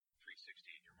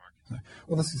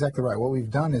Well, that's exactly right. What we've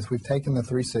done is we've taken the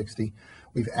 360,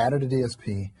 we've added a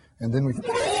DSP, and then we've...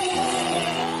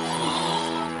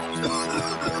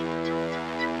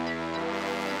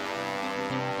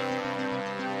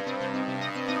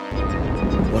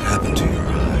 What happened to your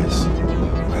eyes?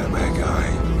 Bad guy.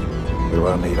 We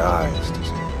will need eyes to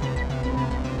see.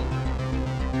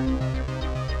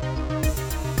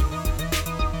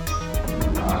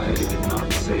 I did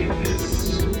not say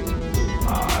this.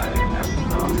 I have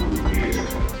come here.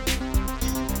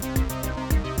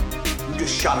 You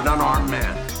just shot an unarmed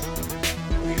man.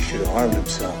 He should have harmed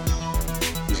himself.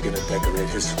 He's gonna decorate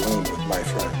his swoon with my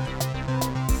friend.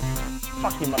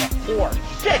 Fucking mother whore.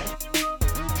 Shit!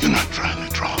 You're not trying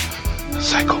to draw a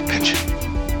psycho pension.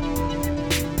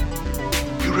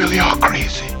 You really are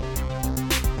crazy.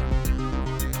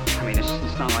 I mean,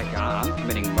 it's not like I'm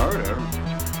committing murder.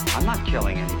 I'm not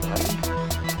killing anybody.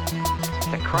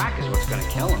 The crack is what's gonna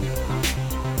kill him.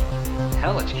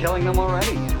 Hell, it's killing them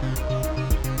already.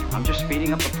 I'm just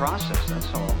speeding up the process,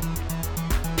 that's all.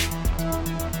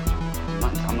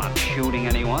 I'm not shooting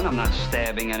anyone, I'm not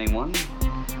stabbing anyone.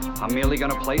 I'm merely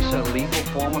gonna place a lethal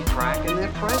form of crack in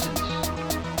their presence.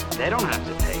 They don't have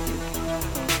to take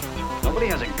it. Nobody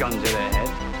has a gun to their head.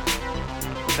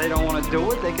 If they don't want to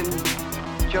do it, they can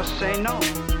just say no.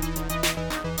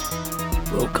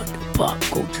 Welcome to Pop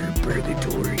Culture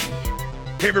Purgatory.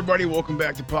 Hey everybody, welcome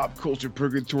back to Pop Culture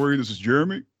Purgatory. This is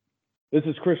Jeremy. This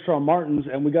is Chris Martins,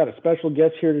 and we got a special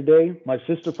guest here today, my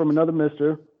sister from another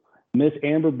mister, Miss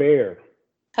Amber Bear.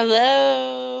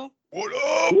 Hello. What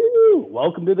up? Woo!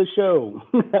 Welcome to the show.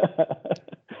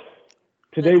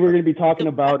 Today we're going to be talking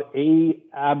about a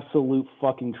absolute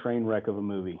fucking train wreck of a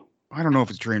movie. I don't know if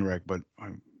it's train wreck, but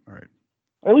I'm all right.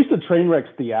 At least the train wreck's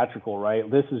theatrical, right?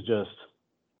 This is just...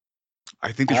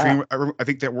 I think I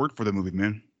think that worked for the movie,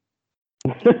 man.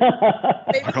 Not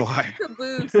gonna lie.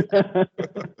 Caboose.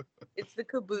 It's the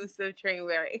caboose of train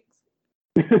wrecks.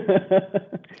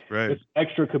 Right. It's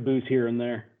extra caboose here and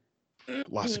there.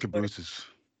 Lots of cabooses.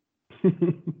 Yeah,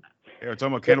 we're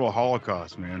talking about Cannibal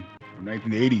Holocaust, man, from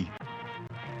 1980.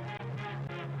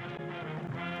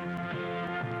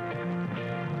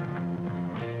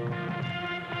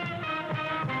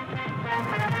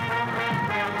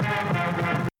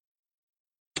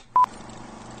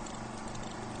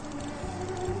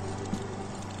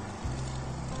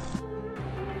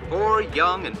 Four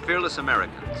young and fearless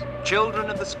Americans, children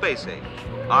of the space age,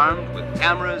 armed with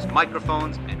cameras,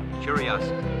 microphones, and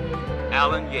curiosity.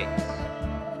 Alan Yates,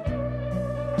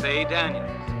 Faye Daniels,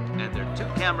 and their two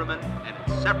cameramen and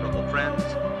inseparable friends,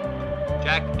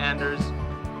 Jack Anders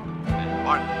and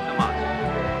Martin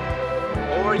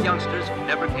Tomaso. Four youngsters who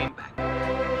never came back.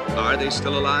 Are they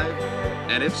still alive?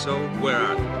 And if so, where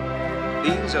are they?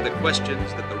 These are the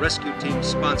questions that the rescue team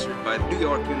sponsored by New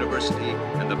York University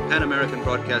and the Pan American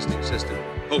Broadcasting System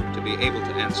hope to be able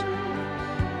to answer.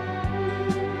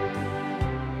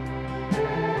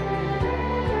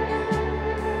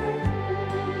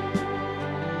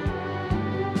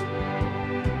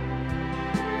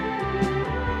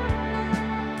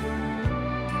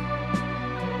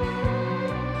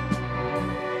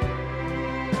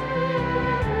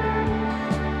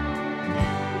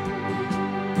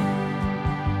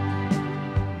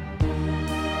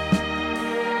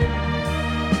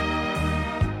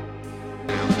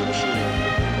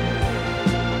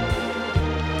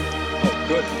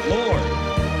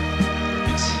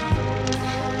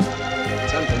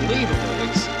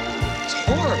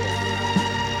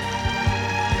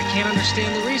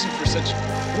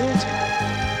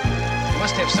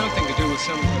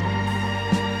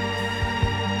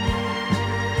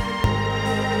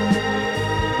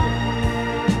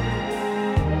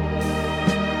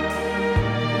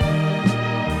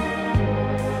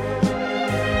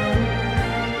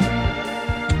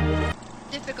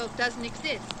 Doesn't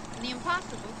exist. And the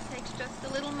impossible takes just a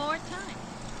little more time.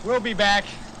 We'll be back.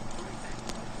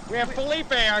 We have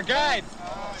Felipe, our guide.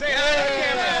 Say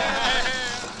hi.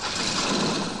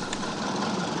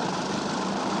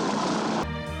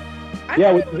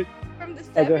 Yeah, from the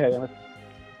 70s. go ahead, Emma.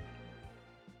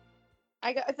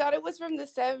 I thought it was from the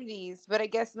 70s, but I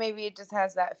guess maybe it just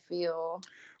has that feel.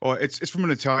 Oh, it's from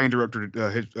an Italian director,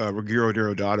 Ruggero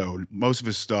Deodato. Most of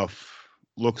his stuff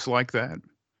looks like that.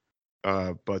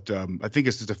 But I think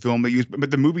it's just a film they use.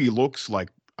 But the movie looks like,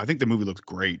 I think the movie looks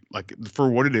great. Like, for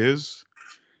what it is,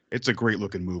 it's a great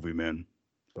looking movie, man.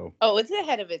 So. Oh, it's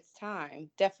ahead of its time,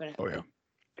 definitely. Oh yeah.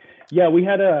 Yeah, we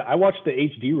had I watched the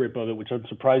HD rip of it, which I'm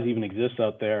surprised even exists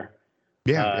out there.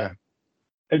 Yeah, yeah.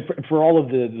 And for all of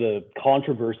the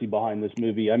controversy behind this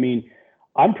movie, I mean,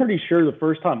 I'm pretty sure the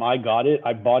first time I got it,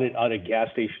 I bought it at a gas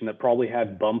station that probably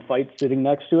had bum fights sitting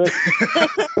next to it.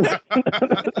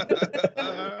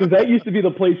 Because that used to be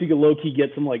the place you could low-key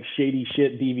get some like shady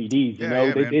shit DVDs. You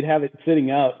know, they'd have it sitting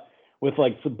out with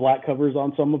like some black covers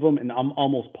on some of them, and I'm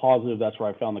almost positive that's where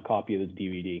I found the copy of this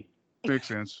DVD. Makes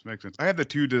sense. I have the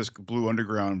 2-disc Blue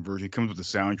Underground version. It comes with the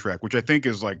soundtrack, which I think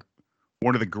is like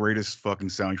one of the greatest fucking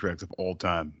soundtracks of all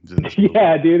time.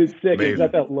 Yeah, dude, it's sick. Amazing. It's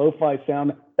got that lo-fi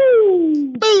sound.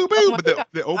 Boo, boo, boo. But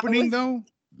the opening though,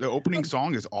 the opening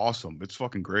song is awesome. It's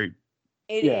fucking great.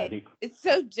 It is. It's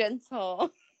so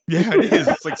gentle. Yeah, it is.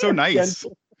 It's like so nice.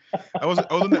 I was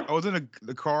in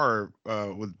the car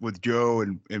with Joe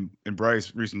and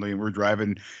Bryce recently, and we were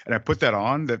driving, and I put that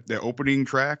on the opening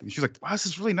track, and she's like, "Wow, this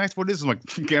is really nice. What is it?" I'm like,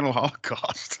 Cannibal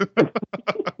Holocaust.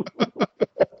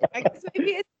 I guess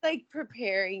maybe it's like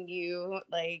preparing you.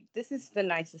 Like, this is the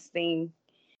nicest thing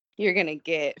you're gonna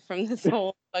get from this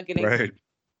whole fucking right.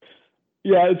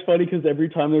 Yeah, it's funny because every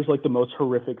time there's like the most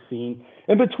horrific scene,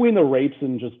 in between the rapes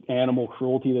and just animal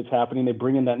cruelty that's happening, they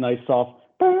bring in that nice soft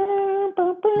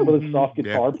with a soft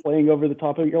guitar playing over the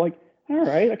top of it. You're like, all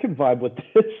right, I can vibe with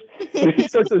this. And you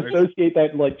start to associate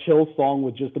that like chill song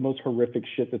with just the most horrific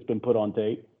shit that's been put on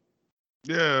tape.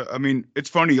 Yeah, I mean, it's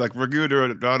funny. Like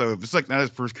Rogério Deodato, it's like not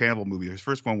his first cannibal movie. His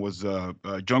first one was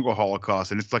Jungle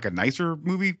Holocaust, and it's like a nicer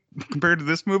movie compared to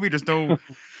this movie. There's no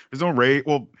rape.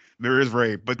 Well, there is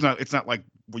rape, but it's not like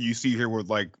what you see here, where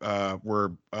like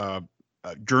where a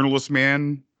journalist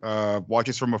man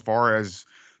watches from afar as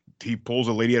he pulls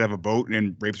a lady out of a boat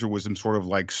and rapes her with some sort of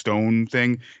like stone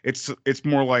thing. It's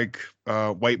more like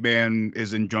white man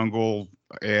is in jungle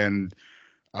and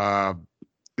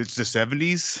it's the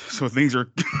 70s, so things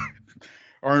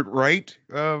aren't right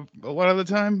a lot of the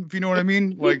time, if you know what I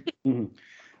mean. Like,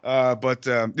 but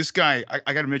this guy,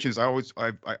 I got to mention this. I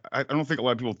don't think a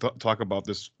lot of people talk about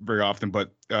this very often,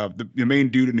 but the main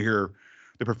dude in here,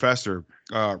 the professor,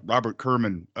 Robert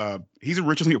Kerman, he's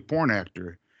originally a porn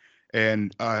actor,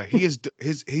 and he is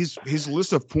his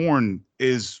list of porn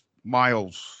is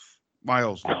miles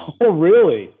long. Oh,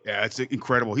 really? Yeah, it's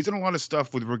incredible. He's done a lot of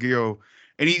stuff with Rogério.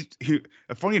 And he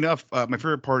funny enough, my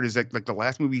favorite part is that like the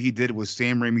last movie he did was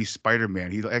Sam Raimi's Spider-Man.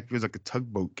 He was like a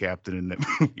tugboat captain in that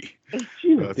movie.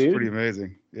 Jesus, it's dude. Pretty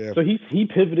amazing. Yeah. So he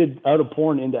pivoted out of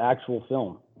porn into actual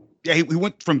film. Yeah, he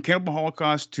went from Cannibal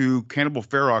Holocaust to Cannibal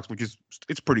Ferox, which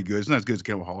it's pretty good. It's not as good as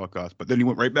Cannibal Holocaust, but then he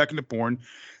went right back into porn,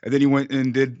 and then he went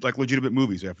and did like legitimate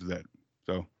movies after that.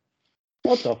 So.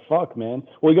 What the fuck, man?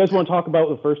 Well, you guys want to talk about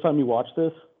the first time you watched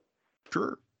this?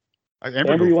 Sure.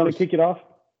 Amber, you want to kick it off?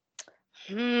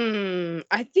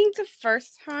 I think the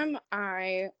first time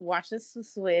I watched this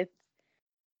was with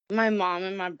my mom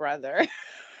and my brother.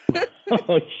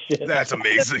 Oh shit! That's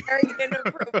amazing. Very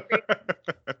inappropriate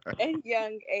and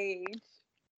young age.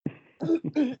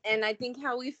 And I think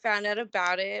how we found out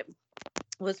about it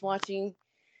was watching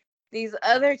these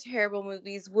other terrible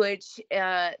movies, which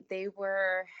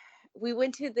we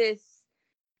went to this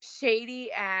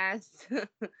shady ass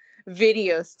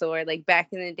video store, like back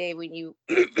in the day when you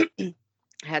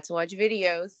had to watch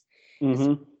videos.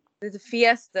 Mm-hmm. There's a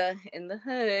Fiesta in the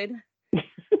hood.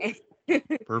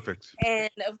 Perfect. And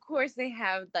of course they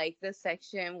have like the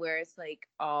section where it's like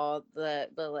all the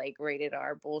like rated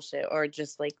R bullshit, or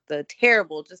just like the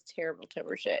terrible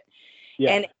shit.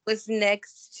 Yeah. And it was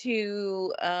next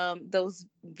to those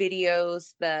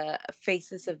videos, the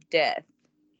Faces of Death.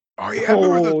 Oh yeah,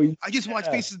 I just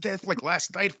watched Faces of Death like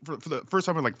last night for the first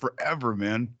time in like forever,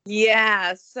 man.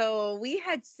 Yeah, so we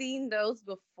had seen those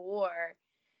before,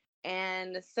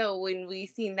 and so when we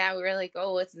seen that, we were like,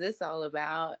 "Oh, what's this all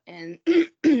about?" And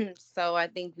so I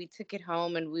think we took it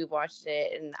home and we watched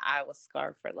it, and I was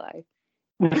scarred for life.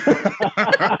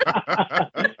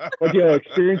 Like,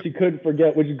 experience you couldn't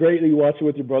forget, which is great that you watched it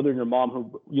with your brother and your mom,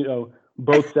 who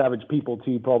both savage people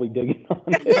too, probably digging on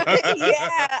it.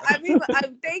 Yeah, I mean,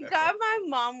 thank God my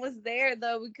mom was there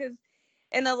though, because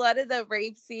in a lot of the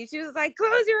rape scenes, she was like,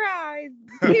 "Close your eyes,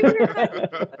 keep your eyes."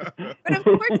 But of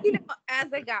course,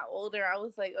 as I got older, I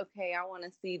was like, "Okay, I want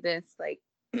to see this like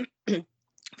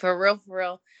for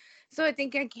real." So I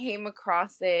think I came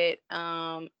across it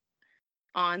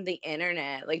on the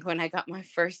internet, like when I got my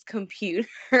first computer.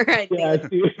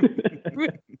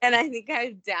 And I think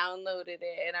I downloaded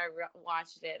it and I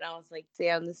watched it, and I was like,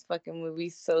 damn, this fucking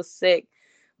movie's so sick.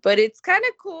 But it's kind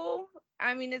of cool.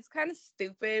 I mean, it's kind of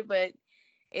stupid, but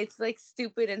it's like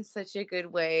stupid in such a good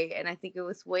way. And I think it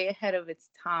was way ahead of its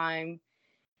time.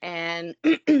 And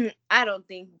I don't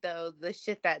think, though, the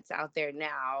shit that's out there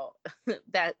now,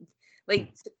 that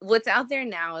like what's out there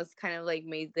now is kind of like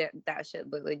made that shit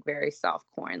look like very soft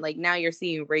porn. Like now you're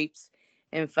seeing rapes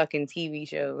in fucking TV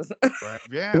shows. Right.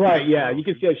 Yeah. Right. Yeah. You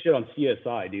can see that shit on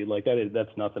CSI, dude. Like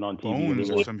that's nothing on TV Bones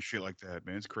anymore. or some shit like that,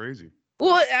 man. It's crazy.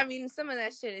 Well, I mean, some of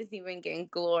that shit is even getting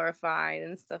glorified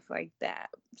and stuff like that.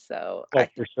 So, Oh,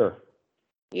 for sure.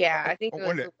 Yeah, I think it was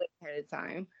wanted- a bit ahead of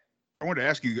time. I wanted to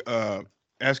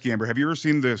ask you, Amber, have you ever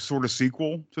seen the sort of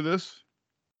sequel to this?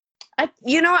 I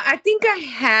think I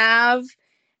have,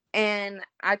 and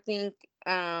I think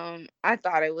I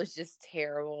thought it was just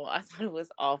terrible. I thought it was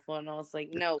awful, and I was like,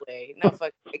 no way, no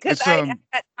fucking way. Because at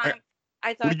that time,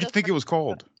 I thought. What did you think it was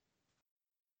called?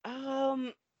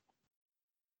 I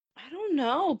don't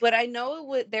know, but I know it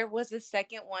would. There was a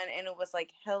second one, and it was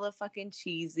like hella fucking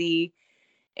cheesy.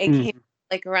 It came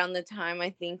like around the time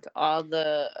I think all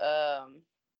the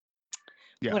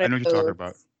yeah, I know what you're talking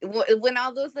about. When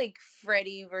all those like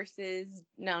Freddy versus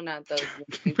not those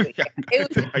movies, but yeah,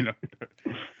 it was, I know.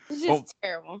 It was just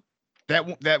terrible.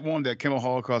 That one, that Chemical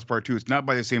Holocaust Part 2, it's not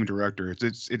by the same director.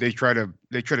 They try to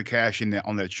cash in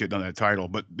on that shit, on that title,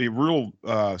 but the real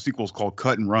sequel is called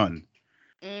Cut and Run.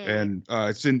 And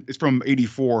it's from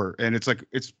 '84, and it's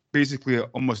basically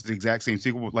almost the exact same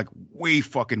sequel, but like way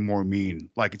fucking more mean.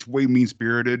 Like it's way mean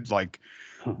spirited. Like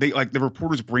they the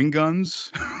reporters bring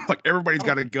guns. Like everybody's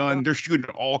got a gun. They're shooting at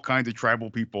all kinds of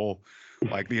tribal people,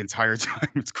 like the entire time.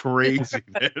 It's crazy,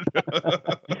 man.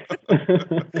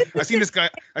 I've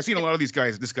seen a lot of this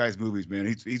guy's movies, man.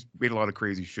 He's made a lot of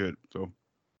crazy shit. So.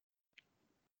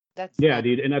 Yeah,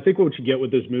 dude, and I think what you get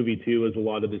with this movie too is a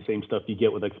lot of the same stuff you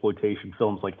get with exploitation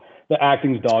films. Like the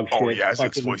acting's dog shit. Oh yeah, it's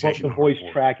exploitation. The voice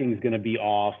tracking is going to be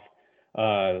off.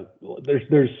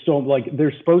 There's so like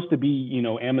they're supposed to be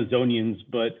Amazonians,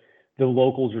 but the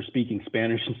locals are speaking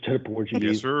Spanish instead of Portuguese.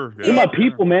 Yes, sir. They're my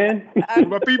people, man. They're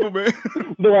my people, man.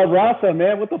 They're like Raza,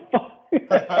 man. What the fuck?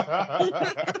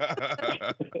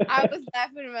 I was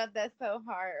laughing about that so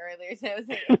hard earlier. So I was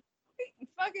like,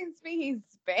 fucking speaking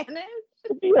Spanish?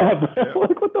 Yeah, bro.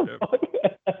 Like what the fuck?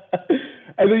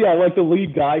 And then like the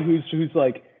lead guy who's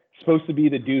like supposed to be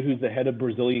the dude who's the head of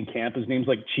Brazilian camp. His name's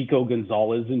like Chico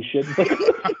Gonzalez and shit.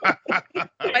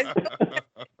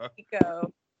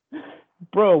 Chico.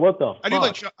 Bro, what the fuck? I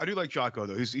do like Chaco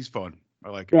though. He's fun. I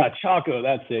like him. Yeah, Chaco,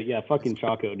 that's it. Yeah, fucking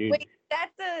Chaco, dude. Wait,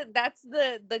 that's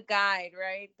the guide,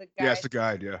 right? The guide. Yeah, it's the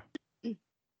guide, yeah. He's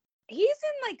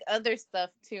in like other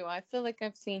stuff too. I feel like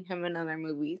I've seen him in other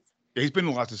movies. Yeah, he's been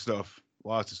in lots of stuff.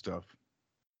 Lots of stuff.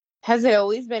 Has it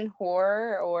always been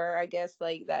horror, or I guess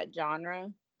like that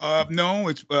genre? No,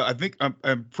 it's I think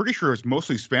I'm pretty sure it's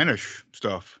mostly Spanish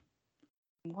stuff.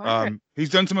 What? He's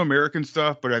done some American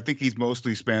stuff, but I think he's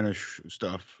mostly Spanish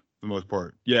stuff for the most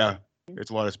part. Yeah,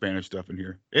 it's a lot of Spanish stuff in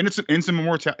here, and it's in some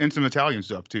more some Italian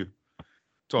stuff too.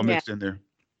 It's all mixed in there.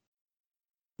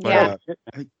 But, yeah.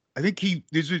 I think I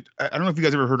don't know if you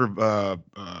guys ever heard of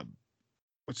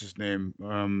what's his name?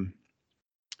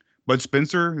 Bud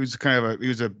Spencer, he was kind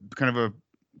of a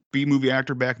B movie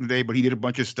actor back in the day, but he did a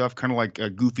bunch of stuff kind of like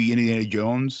goofy Indiana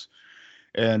Jones,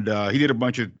 and he did a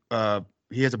bunch of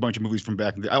he has a bunch of movies from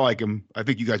back in the day. I like him. I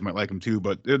think you guys might like him too,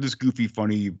 but they're just goofy,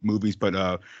 funny movies.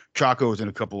 But Chaco's in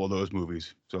a couple of those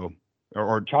movies, so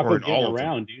or Chaco's in all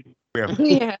around, dude. Yeah.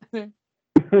 Yeah.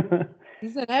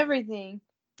 He's in everything.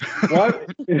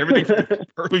 What? Everything from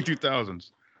early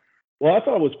 2000s. Well, I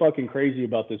thought was fucking crazy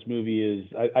about this movie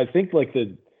is I think like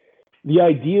the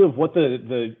idea of what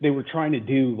they were trying to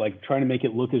do, like trying to make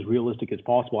it look as realistic as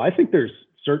possible. I think there's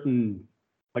certain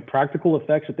like practical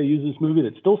effects that they use in this movie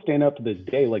that still stand up to this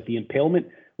day. Like the impalement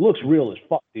looks real as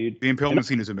fuck, dude. The impalement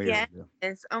scene is amazing.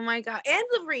 Yeah. Oh my god, and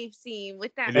the rape scene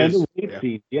with that. And the rape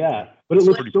scene, yeah. But it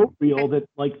looks so real that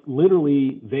like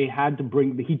literally they had to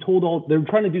bring. They were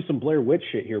trying to do some Blair Witch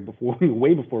shit here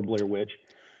way before Blair Witch.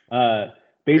 Basically,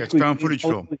 it's found footage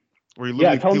film where he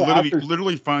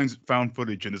literally finds found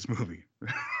footage in this movie.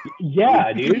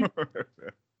 Yeah, dude.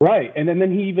 Right, and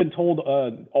then he even told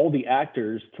all the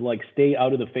actors to like stay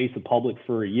out of the face of public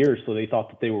for a year, so they thought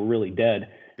that they were really dead.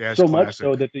 Yeah, so much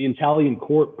so that the Italian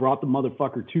court brought the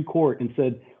motherfucker to court and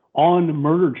said on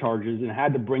murder charges, and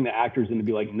had to bring the actors in to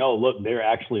be like, no, look, they're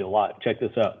actually alive. Check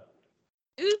this out.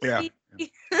 Oopsie.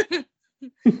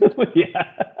 Yeah.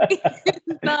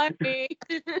 Not me.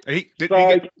 I think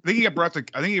he got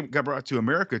brought to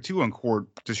America too on court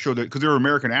to show that because there were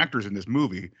American actors in this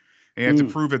movie, and had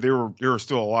to prove that they were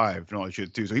still alive and all that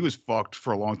shit too. So he was fucked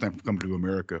for a long time for coming to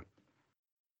America.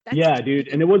 Yeah, dude,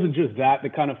 and it wasn't just that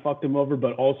kind of fucked him over,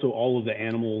 but also all of the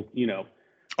animal,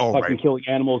 killing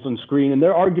animals on screen. And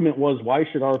their argument was, why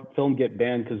should our film get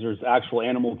banned? Because there's actual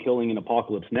animal killing in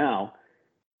Apocalypse Now.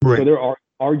 Right. So their argument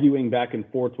arguing back and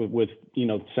forth with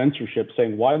censorship,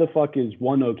 saying why the fuck is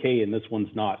one okay and this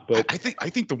one's not. But I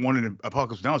think the one in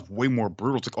Apocalypse Now is way more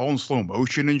brutal. It's like all in slow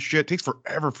motion and shit. It takes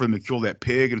forever for them to kill that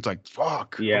pig, and it's like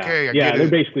fuck. Yeah, okay, I yeah, get they're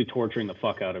it. basically torturing the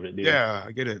fuck out of it, dude. Yeah,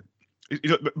 I get it.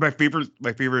 My favorite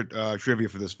trivia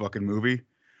for this fucking movie.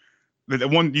 The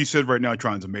one you said right now,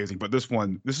 Tron's amazing, but this was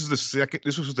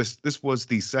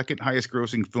the second highest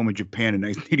grossing film in Japan in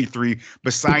 1983,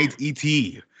 besides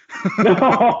E.T.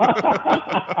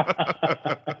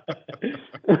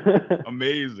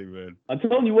 Amazing, man. I'm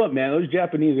telling you what, man, those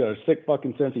Japanese got a sick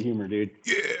fucking sense of humor, dude.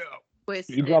 Yeah.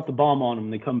 You drop the bomb on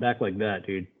them, they come back like that,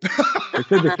 dude. They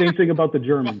said the same thing about the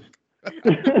Germans.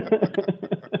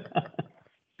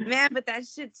 Man, but that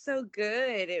shit's so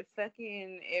good. It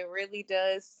really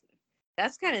does.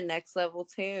 That's kind of next level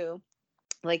too.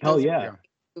 Like those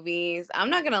movies. I'm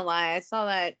not gonna lie, I saw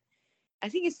that. I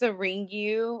think it's the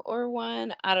Ringu or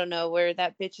one. I don't know, where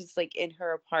that bitch is like in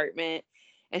her apartment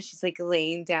and she's like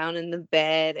laying down in the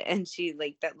bed and she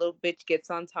like that little bitch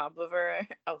gets on top of her.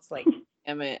 I was like,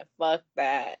 damn it, fuck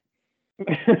that.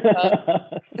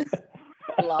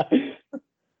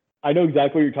 I know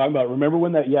exactly what you're talking about. Remember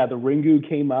when the Ringu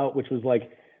came out, which was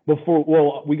like before,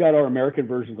 well, we got our American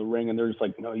version of the Ring and they're just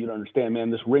like, no, you don't understand, man.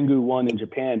 This Ringu one in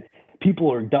Japan,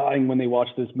 people are dying when they watch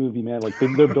this movie, man. Like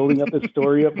they're building up the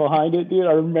story up behind it, dude.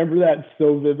 I remember that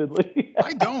so vividly.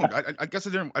 I don't. I guess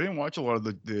I didn't watch a lot of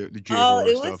the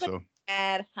J-horror stuff. So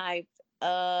bad hyped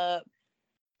up.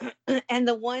 And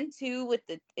the one too with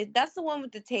that's the one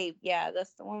with the tape. Yeah,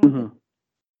 that's the one. With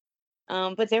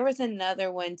but there was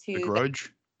another one too. The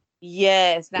Grudge.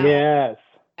 Yes. That yes.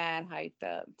 Bad hyped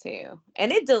up too,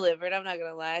 and it delivered. I'm not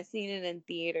gonna lie. I seen it in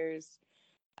theaters.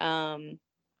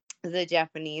 The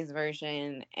Japanese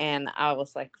version, and I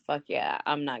was like, fuck yeah,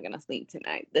 I'm not gonna sleep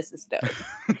tonight. This is dope.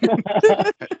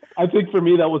 I think for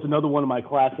me that was another one of my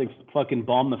classics. Fucking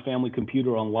bomb the family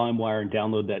computer on LimeWire and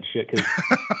download that shit, because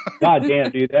god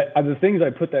damn, dude, the things I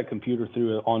put that computer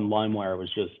through on LimeWire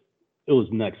it was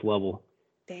next level.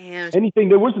 Damn. Anything,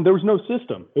 there was no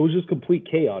system. It was just complete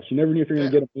chaos. You never knew if you were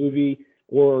gonna get a movie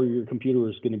or your computer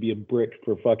was gonna be a brick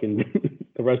for fucking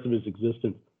the rest of its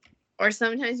existence. Or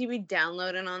sometimes you be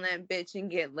downloading on that bitch and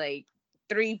get like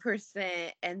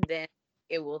 3% and then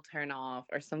it will turn off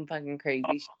or some fucking crazy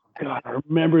shit. God, I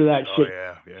remember that shit.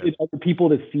 Yeah. It's other people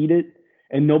to seed it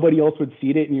and nobody else would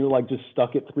seed it and you're like just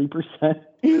stuck at 3%.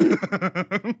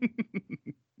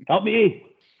 Help me.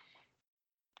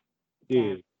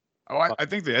 Dude. Oh, I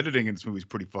think the editing in this movie is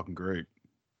pretty fucking great.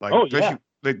 Like, yeah.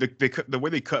 They cut the way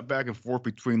they cut back and forth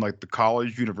between like the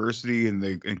college, university,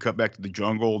 and cut back to the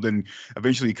jungle. Then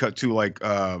eventually cut to like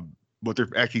what they're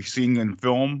actually seeing in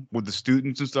film with the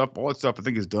students and stuff. All that stuff I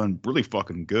think is done really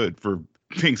fucking good for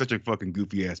being such a fucking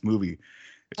goofy ass movie.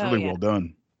 It's really well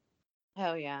done.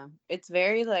 Hell yeah, it's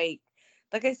very like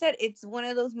I said, it's one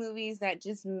of those movies that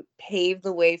just paved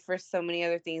the way for so many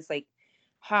other things like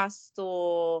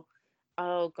Hostel.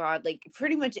 Oh god, like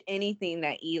pretty much anything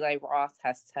that Eli Roth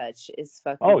has touched is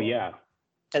fucking. Oh yeah,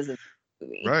 as a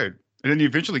movie. Right, and then you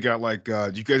eventually got like,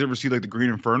 did you guys ever see like the Green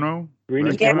Inferno?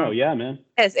 Inferno, yeah, man.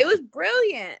 Yes, it was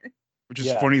brilliant. Which is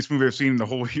the funniest movie I've seen the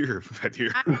whole year. That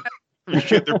year,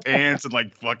 shit their pants and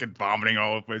like fucking vomiting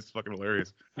all over the place. It's fucking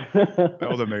hilarious. That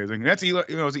was amazing. And that's Eli,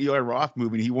 it was an Eli Roth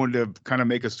movie. And he wanted to kind of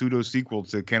make a pseudo sequel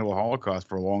to Cannibal Holocaust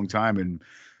for a long time, and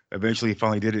eventually he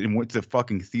finally did it and went to the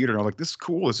fucking theater. And I was like, this is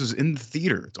cool. This is in the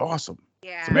theater. It's awesome.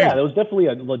 Yeah. Yeah, that was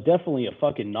definitely a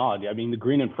fucking nod. I mean, the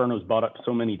Green Inferno is brought up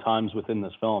so many times within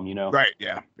this film, you know? Right.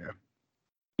 Yeah.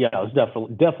 Yeah, it was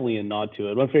definitely a nod to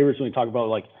it. My favorite is when we talk about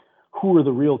like, who are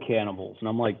the real cannibals? And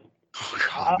I'm like,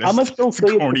 I'm gonna still say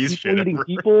it's the people eating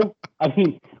people. I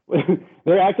mean,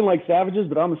 they're acting like savages,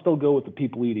 but I'm gonna still go with the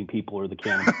people eating people or the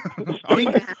cannibals. I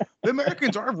mean, the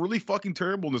Americans are really fucking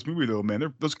terrible in this movie, though,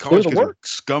 man. Those college kids are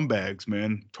scumbags,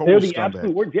 man. Total they're the scumbags.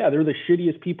 absolute worst. Yeah, they're the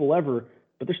shittiest people ever,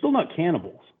 but they're still not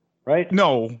cannibals, right?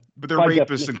 No, but they're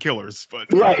rapists and killers.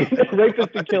 But right,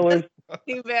 rapists and killers.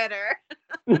 Do better.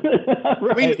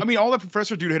 Right. I mean, all that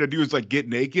professor dude had to do is like get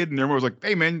naked, and everyone was like,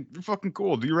 "Hey, man, you're fucking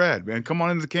cool. Do rad, man. Come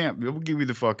on into the camp. We'll give you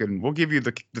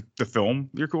the film.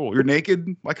 You're cool. You're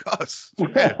naked like us."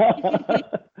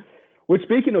 Which,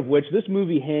 speaking of which, this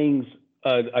movie hangs,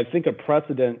 I think, a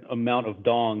precedent amount of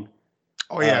dong.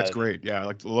 Oh yeah, it's great. Yeah,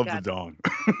 I love the dong.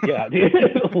 Yeah, dude,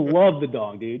 love the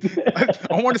dong, dude.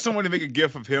 I wanted someone to make a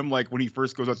gif of him like when he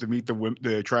first goes out to meet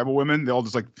the tribal women. They all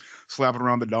just like slapping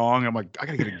around the dong. I'm like, I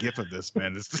gotta get a gif of this,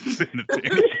 man. This is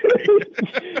entertaining.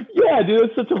 Yeah, dude,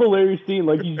 it's such a hilarious scene.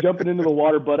 Like he's jumping into the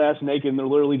water butt ass naked, and they're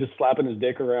literally just slapping his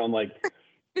dick around. Like,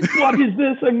 What is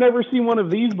this? I've never seen one of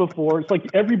these before. It's like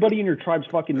everybody in your tribe's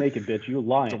fucking naked, bitch. You're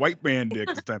lying. It's a white man dick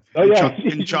this time. Oh, yeah.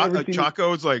 And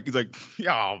Chaco's like, he's like,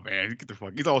 yeah, oh, man, get the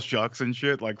fuck. He's all shucks and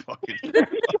shit, like fucking.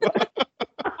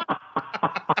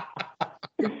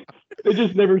 I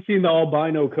just never seen the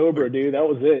albino cobra, dude. That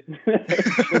was it.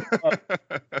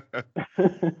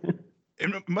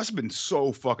 It must have been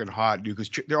so fucking hot, dude, because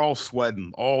they're all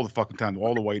sweating all the fucking time.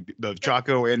 All the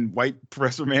Chaco and white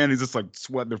professor man is just like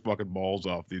sweating their fucking balls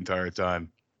off the entire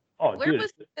time. Oh, Where dude.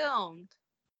 was it filmed?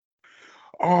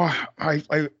 Oh, I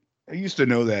used to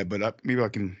know that, but maybe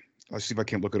I'll see if I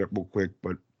can look it up real quick.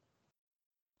 But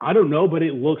I don't know, but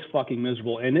it looks fucking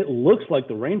miserable, and it looks like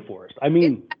the rainforest. I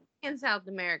mean, It's in South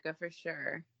America for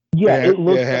sure. yeah, it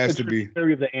looks it like has a to be.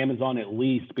 tributary of the Amazon at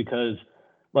least, because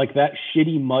like that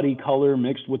shitty muddy color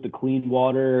mixed with the clean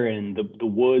water and the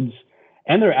woods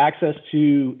and their access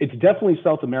to, it's definitely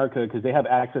South America because they have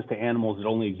access to animals that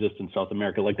only exist in South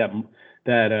America, like that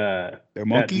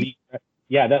monkey.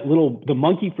 The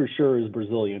monkey for sure is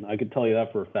Brazilian. I could tell you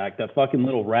that for a fact. That fucking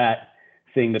little rat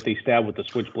thing that they stab with the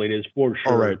switchblade is for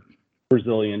sure right.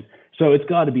 Brazilian. So it's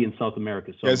got to be in South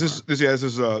America. Yeah, this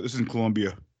is in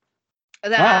Colombia.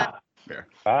 That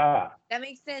Ah. that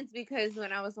makes sense because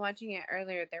when I was watching it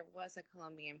earlier, there was a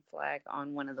Colombian flag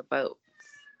on one of the boats.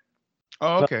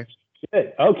 Oh, okay.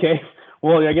 Shit. Okay.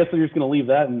 Well, I guess they're just gonna leave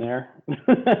that in there.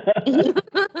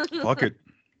 Fuck it.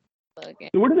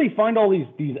 So where do they find all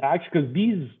these actions? Because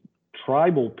these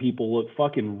tribal people look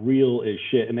fucking real as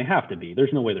shit, and they have to be.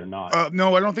 There's no way they're not.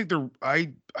 No, I don't think they're.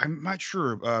 I'm not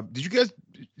sure. Did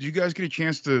you guys get a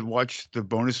chance to watch the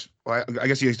bonus? I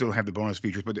guess you guys don't have the bonus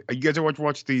features, but you guys ever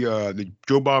watch the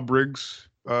Joe Bob Briggs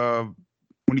when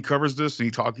he covers this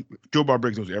and Joe Bob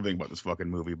Briggs knows everything about this fucking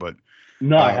movie, but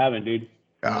no, I haven't, dude.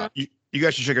 You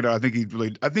guys should check it out. I think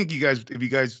you guys, if you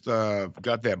guys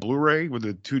got that Blu-ray with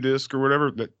the 2-disc or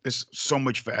whatever, that there's so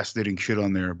much fascinating shit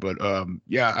on there. But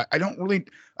yeah, I don't really.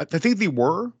 I think they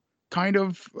were kind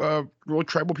of real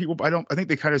tribal people, but I think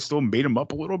they kind of still made them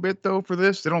up a little bit though for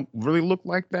this. They don't really look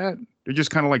like that. They're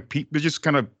just kind of like they're just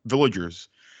kind of villagers,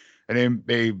 and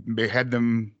they had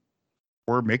them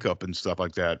wear makeup and stuff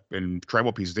like that and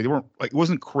tribal pieces. They weren't like, it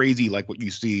wasn't crazy like what you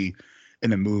see in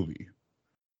the movie.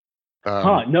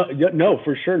 No,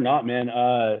 for sure not, man.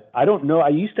 I don't know. I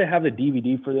used to have the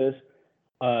DVD for this.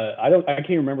 I can't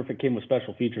remember if it came with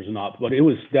special features or not, but it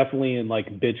was definitely in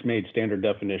like bitch made standard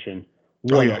definition.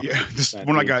 Oh yeah. The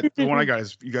one I got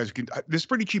is, you guys can. This is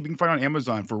pretty cheap. You can find it on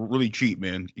Amazon for really cheap,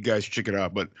 man. You guys check it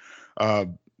out. But I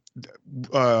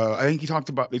think they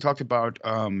talked about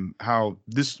how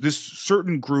this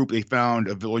certain group they found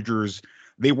of villagers,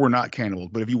 they were not cannibals,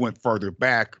 but if you went farther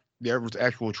back, there was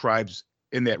actual tribes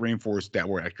in that rainforest that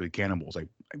were actually cannibals. I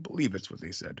believe that's what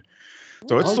they said.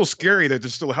 So it's still scary that they're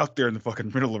still out there in the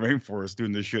fucking middle of the rainforest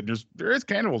doing this shit. There is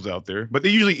cannibals out there, but they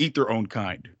usually eat their own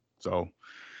kind. So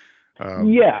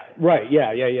yeah, right,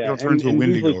 yeah. They'll turn into a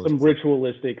Wendigo. Usually some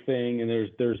ritualistic thing, and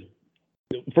there's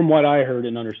from what I heard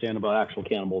and understand about actual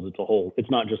cannibals,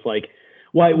 it's not just like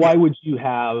why would you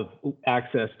have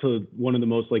access to one of the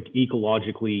most like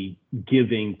ecologically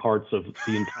giving parts of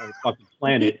the entire fucking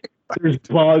planet? There's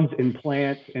bugs and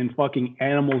plants and fucking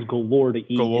animals galore to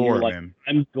eat. Like, man.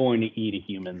 I'm going to eat a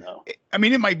human though. I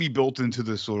mean, it might be built into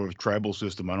this sort of tribal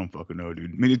system. I don't fucking know,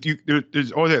 dude. I mean,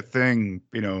 there's always that thing,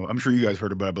 I'm sure you guys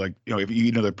heard about it, but like, if you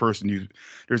eat another person,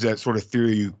 there's that sort of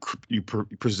theory you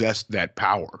possess that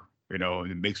power,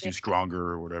 and it makes you stronger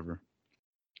or whatever.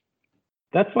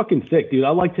 That's fucking sick, dude. I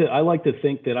like to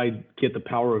think that I get the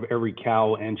power of every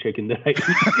cow and chicken that I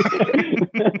eat.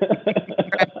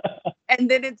 And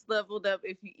then it's leveled up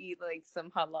if you eat like some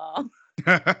halal.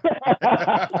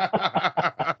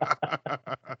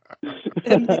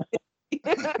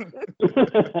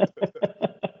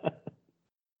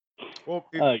 Well,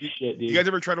 shit, dude. You guys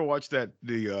ever try to watch the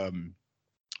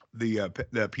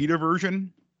PETA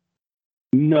version?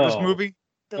 No. Of this movie?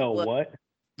 No, what?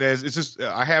 It's just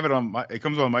I have it on it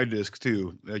comes on my disc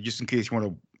too, just in case you want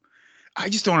to. I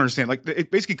just don't understand. Like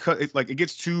it basically it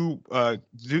gets to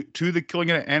the killing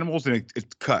of animals and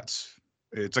it cuts.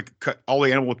 It's like cut. All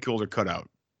the animal kills are cut out.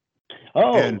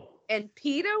 Oh. And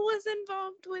PETA was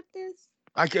involved with this.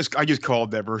 I just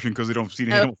called that version because they don't see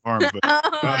the animal farm. But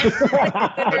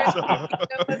PETA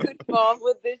was involved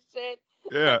with this shit.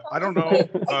 Yeah, I don't know.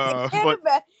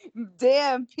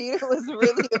 Damn, PETA was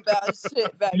really about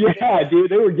shit back then. then.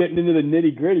 Dude, they were getting into the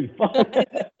nitty gritty.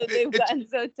 They've gotten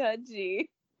so touchy.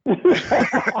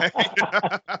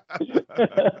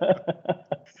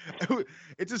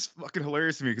 It's just fucking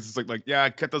hilarious to me because it's like yeah,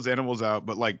 cut those animals out,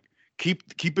 but like keep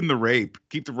the rape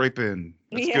in.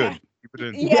 That's good. Keep it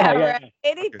in. Yeah, Yeah. right.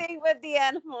 Anything but the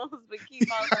animals, but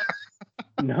keep all the.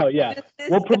 No, yeah.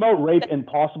 We'll promote rape and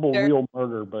possible real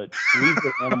murder, but leave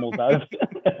the animals out of it.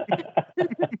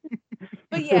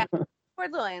 But yeah, poor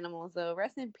little animals though.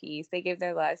 Rest in peace. They gave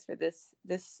their lives for this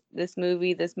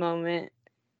movie, this moment.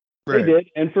 They did,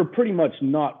 and for pretty much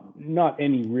not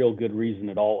any real good reason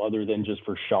at all, other than just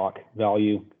for shock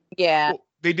value. Yeah. Well,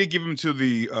 they did give them to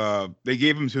the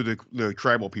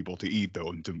tribal people to eat though,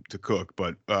 and to cook,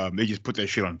 but they just put that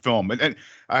shit on film. And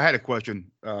I had a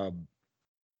question.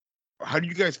 How do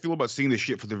you guys feel about seeing this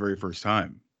shit for the very first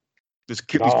time?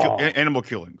 Animal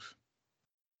killings.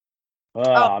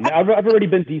 I've already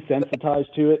been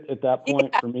desensitized to it at that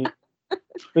point for me,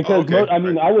 because I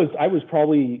was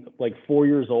probably like 4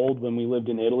 years old when we lived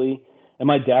in Italy, and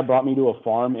my dad brought me to a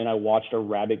farm, and I watched a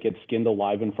rabbit get skinned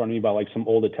alive in front of me by like some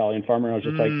old Italian farmer, and I was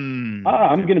just like,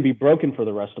 I'm gonna be broken for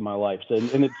the rest of my life. So,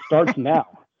 and it starts now.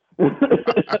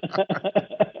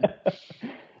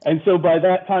 And so by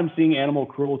that time, seeing animal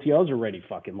cruelty, I was already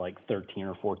fucking like 13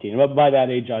 or 14. But by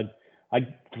that age, I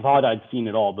thought I'd seen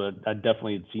it all, but I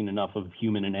definitely had seen enough of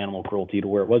human and animal cruelty to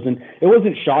where it wasn't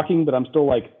shocking, but I'm still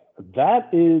like,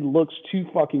 looks too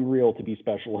fucking real to be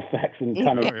special effects and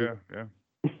kind of.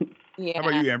 Yeah. How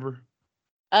about you, Amber?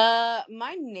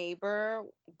 My neighbor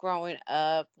growing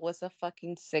up was a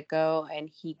fucking sicko, and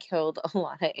he killed a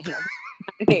lot of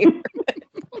animals.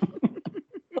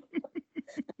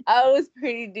 I was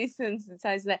pretty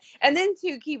desensitized to that. And then,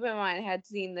 too, keep in mind, I had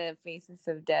seen the Faces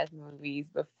of Death movies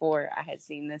before I had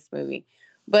seen this movie.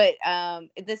 But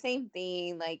the same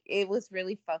thing, like, it was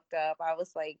really fucked up. I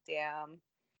was like, damn.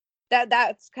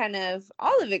 That's kind of,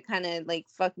 all of it kind of, like,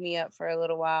 fucked me up for a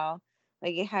little while.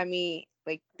 Like, it had me,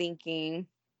 like, thinking,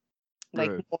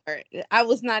 like, more. I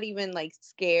was not even, like,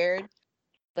 scared.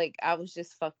 Like, I was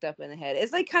just fucked up in the head.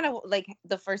 It's, like, kind of, like,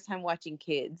 the first time watching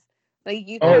Kids. Like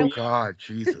you. God,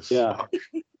 Jesus. Yeah.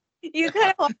 You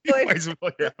kind of walk away. I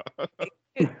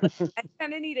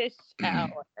kind of need a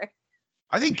shower.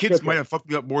 I think Kids might have fucked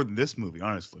me up more than this movie,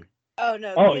 honestly. Oh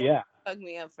no. Oh yeah. Fucked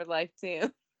me up for life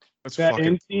too. That's that fucking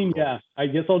end scene. Yeah. I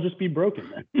guess I'll just be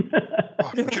broken then.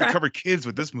 Fuck, we should have covered Kids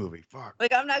with this movie. Fuck.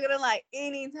 Like I'm not gonna lie.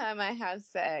 Anytime I have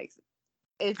sex,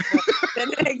 it's like, the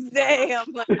next day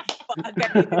I'm like, fuck.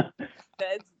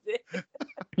 That's it.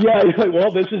 Yeah, you're like,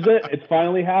 well, this is it. It's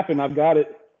finally happened. I've got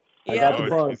it. I got the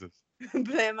part.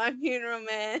 Play my funeral,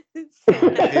 man. Kids,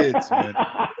 man.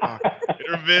 Hit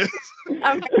or miss.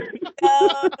 I'm ready to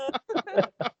go.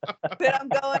 But I'm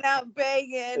going out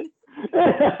begging.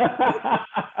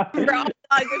 For all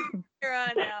I can figure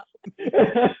on out.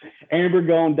 Amber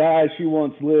gonna die. She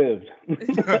once lived.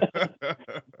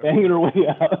 Banging her way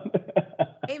out.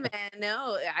 Hey man,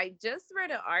 no, I just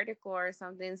read an article or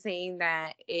something saying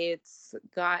that it's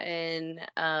gotten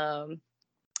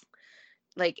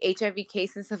like HIV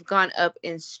cases have gone up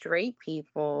in straight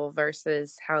people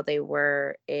versus how they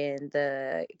were in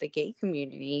the gay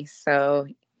community. So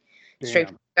straight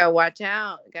people gotta watch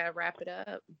out, gotta wrap it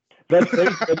up.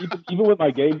 Even with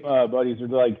my gay buddies,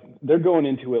 they're going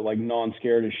into it like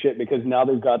non-scared as shit, because now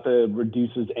they've got the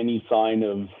reduces any sign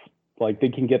of, like, they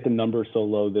can get the number so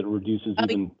low that it reduces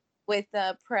even with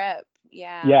the PrEP.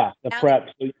 Yeah. Yeah, the PrEP.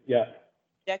 So, yeah.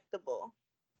 Injectable.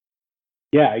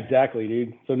 Yeah, exactly,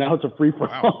 dude. So now it's a free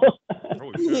for all.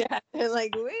 Wow. Yeah, they're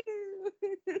like, woo.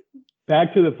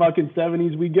 Back to the fucking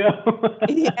 70s we go.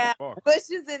 Yeah,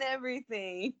 bushes and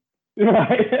everything.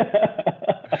 Right.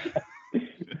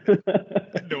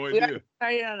 No We idea.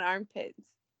 started on armpits.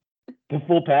 The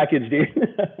full package, dude.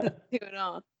 Do it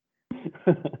all.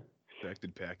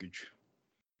 Protected package.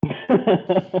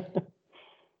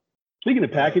 Speaking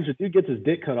of package, the dude gets his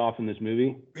dick cut off in this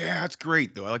movie. Yeah, that's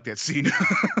great though. I like that scene.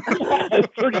 It's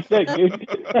pretty sick, dude.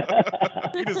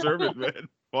 You deserve it, man.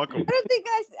 Fuck him.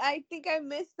 I think I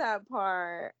missed that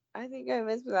part. I think I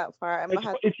missed that part.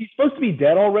 He's supposed to be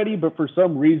dead already, but for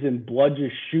some reason, blood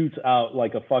just shoots out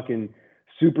like a fucking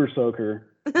super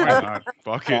soaker. Why not?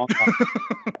 Fuck it.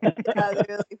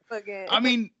 Really I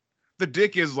mean, the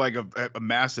dick is like a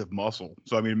massive muscle,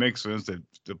 so I mean, it makes sense that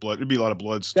the blood. It'd be a lot of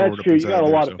blood stored. That's true. You got a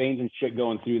lot of veins and shit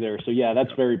going through there, so yeah,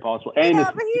 that's very possible. And yeah,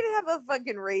 but he didn't have a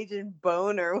fucking raging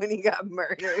boner when he got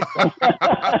murdered.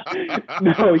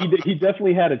 No, he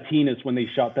definitely had a penis when they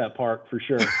shot that part for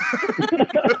sure.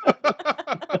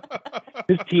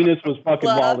 His penis was fucking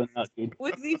wild enough, dude.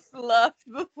 Was he fluffed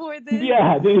before this?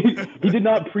 Yeah, dude, he did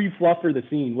not pre-fluff for the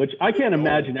scene, which I can't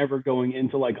imagine ever going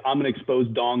into like, I'm gonna expose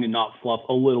dong and not fluff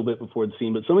a little bit before the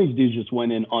scene. But some of these dudes just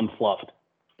went in unfluffed.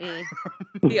 Yeah.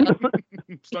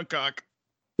 Stunt cock.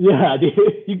 Yeah,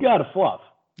 dude, you gotta fluff.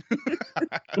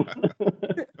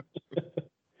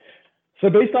 So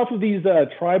based off of these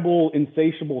tribal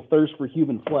insatiable thirst for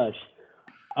human flesh,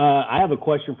 I have a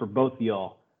question for both of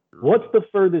y'all. What's the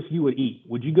furthest you would eat?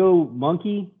 Would you go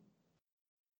monkey?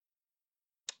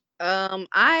 I'm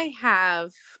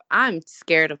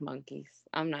scared of monkeys.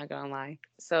 I'm not gonna lie.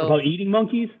 So about eating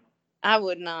monkeys? I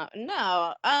would not.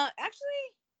 No. Actually,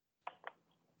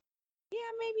 yeah,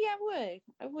 maybe I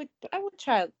would. I would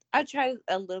try. I'd try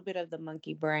a little bit of the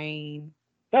monkey brain.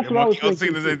 That's what I was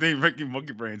thinking. The same thing, freaking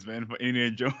monkey brains, man.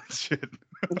 Indiana Jones shit.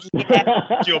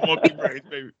 Kill monkey brains,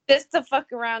 baby. Just to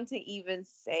fuck around to even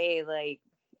say, like,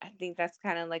 I think that's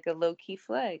kind of like a low key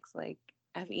flex. Like,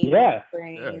 I've eaten monkey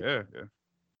brains.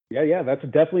 Yeah. That's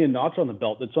definitely a notch on the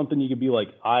belt. That's something you could be like,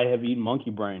 I have eaten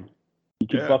monkey brain. You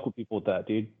can fuck with people with that,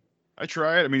 dude. I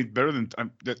try it. I mean, better than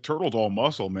that turtle's all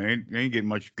muscle, man. You ain't getting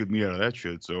much good meat out of that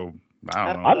shit. So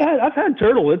I don't know. I've had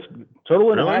turtle. It's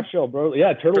turtle in a half shell, bro.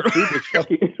 Yeah, turtle soup is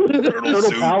fucking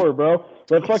turtle power, bro.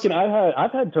 But fucking,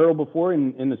 I've had turtle before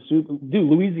in the soup. Dude,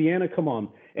 Louisiana, come on.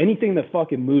 Anything that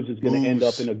fucking moves is gonna end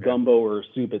up in a gumbo or a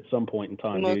soup at some point in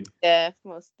time, dude.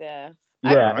 Most def.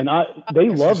 Yeah, and they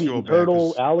love eating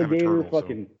turtle, alligator,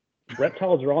 fucking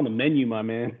reptiles are on the menu, my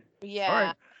man. Yeah. All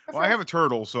right. Well, I have a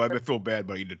turtle, so I feel bad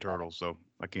about eating a turtle, so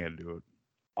I can't do it.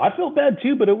 I feel bad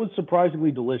too, but it was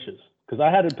surprisingly delicious because I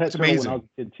had a pet turtle when I was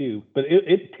a kid too. But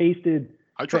it tasted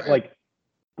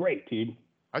great, dude.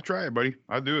 I try it, buddy.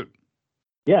 I'll do it.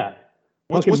 Yeah.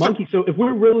 What's monkey. So if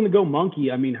we're willing to go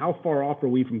monkey, I mean, how far off are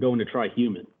we from going to try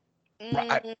human?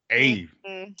 Hey.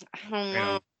 I don't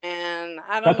know, man.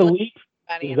 I don't That's a leap.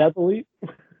 Is that the leap?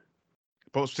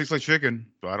 Post tastes like chicken,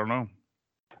 so I don't know.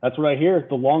 That's what I hear.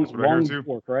 The long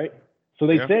fork, right? So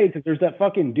they say, because there's that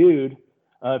fucking dude,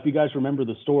 if you guys remember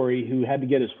the story, who had to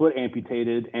get his foot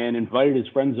amputated and invited his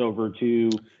friends over to.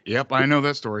 Yep, I know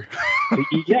that story.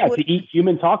 to eat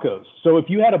human tacos. So if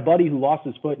you had a buddy who lost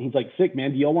his foot and he's like, sick,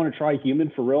 man, do y'all want to try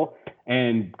human for real?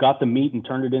 And got the meat and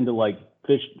turned it into like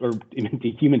fish or into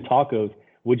human tacos,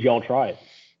 would y'all try it?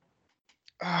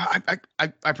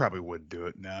 I probably wouldn't do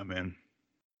it. Nah, man.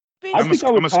 I think I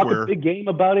would talk a big game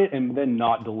about it and then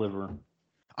not deliver.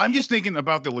 I'm just thinking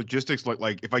about the logistics.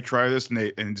 Like if I try this and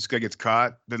this guy gets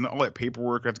caught, then all that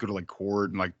paperwork, I have to go to like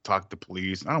court and like talk to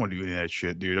police. I don't want to do any of that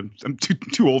shit, dude. I'm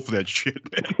too old for that shit,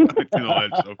 man. I do all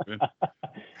that stuff, man.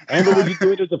 Amber, would you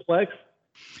do it as a flex?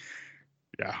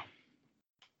 Yeah.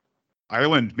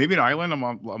 Island, maybe an island. I'm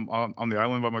on the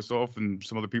island by myself and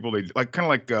some other people. They like kind of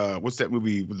like what's that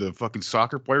movie with the fucking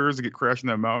soccer players that get crashed in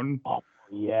that mountain? Oh,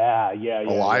 yeah.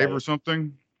 Alive or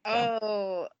something.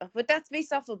 Oh, but that's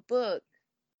based off a book.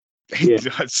 It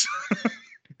does.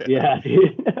 Yeah,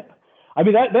 dude. I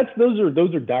mean those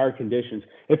are dire conditions.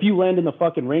 If you land in the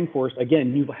fucking rainforest,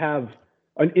 again, you have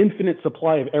an infinite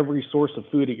supply of every source of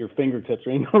food at your fingertips.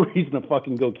 There ain't no reason to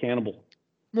fucking go cannibal.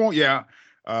 Well, yeah.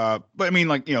 But I mean,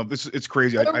 like, you know, it's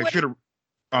crazy. I should have.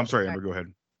 I'm sorry, Amber. Go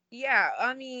ahead. Yeah,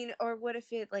 I mean, or what if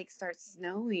it like starts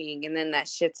snowing and then that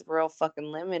shit's real fucking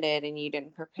limited and you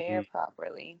didn't prepare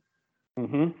properly?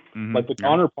 Like the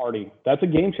Donner Party, that's a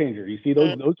game changer. You see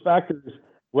those factors.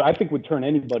 Well, I think would turn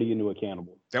anybody into a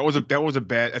cannibal. That's a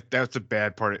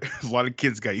bad part. A lot of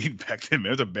kids got eaten back then,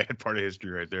 man. That's a bad part of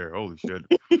history right there. Holy shit.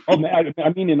 Oh man, I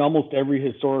mean, in almost every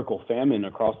historical famine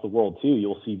across the world too,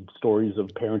 you'll see stories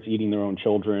of parents eating their own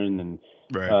children, and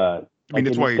right. I mean,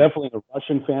 that's why definitely the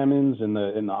Russian famines and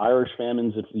the Irish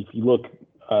famines. If you look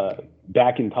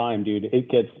back in time, dude, it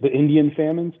gets the Indian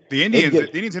famines. The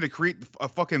Indians had to create a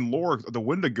fucking lore of the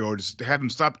Wendigo to have them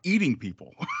stop eating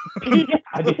people. He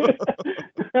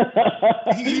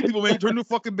eat people, man. Turn into a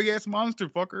fucking big ass monster,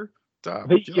 fucker. Stop.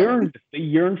 They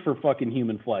yearned for fucking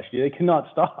human flesh, dude. They cannot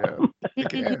stop. Yeah, they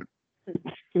can.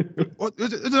 Well,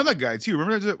 there's another guy too.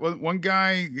 Remember one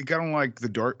guy got on like the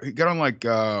dark. He got on like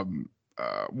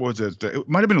what was it? It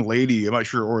might have been a lady. I'm not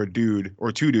sure, or a dude,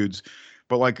 or two dudes.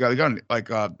 But like he got on,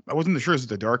 like I wasn't sure if it's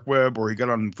the dark web or he got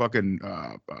on fucking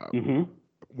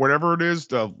whatever it is.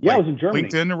 It was in Germany.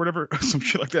 LinkedIn or whatever, some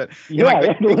shit like that.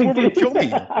 Yeah, come over and kill me.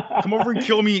 Come over and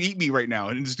kill me and eat me right now.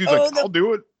 And this dude's like, I'll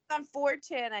do it. On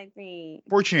 4chan, I think.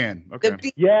 4chan.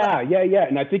 Okay. Yeah.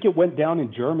 And I think it went down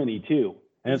in Germany too.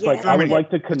 And it's like Germany. I would like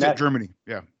to connect. Germany.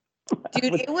 Yeah.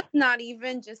 Dude, it was not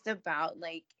even just about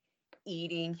like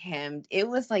eating him. It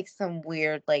was like some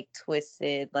weird, like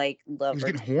twisted, like lover. He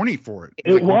was getting horny for it.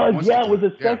 It was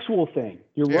a sexual thing.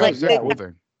 You're right.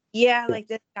 Yeah, like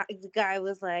the guy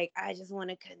was like, I just want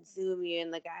to consume you,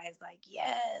 and the guy's like,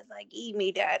 yes, like eat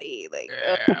me, daddy. Like,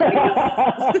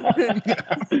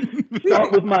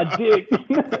 start with my dick.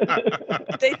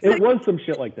 It was some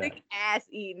shit like that. Ass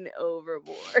eaten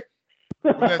overboard.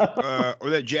 Or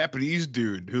that Japanese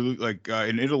dude who like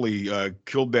in Italy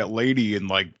killed that lady and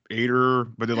like ate her,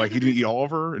 but then like he didn't eat all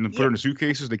of her and then put her in the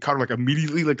suitcases. They caught her like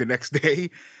immediately, like the next day.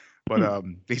 But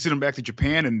they sent him back to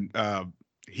Japan and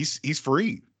he's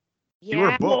free. Yeah. He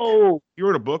wrote a book. Whoa. He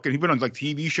wrote a book and he went on like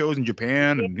TV shows in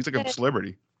Japan and he's like a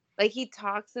celebrity. Like he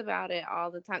talks about it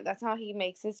all the time. That's how he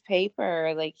makes his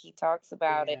paper. Like he talks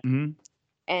about it. Mm-hmm.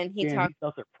 And he talks.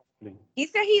 He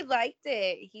said he liked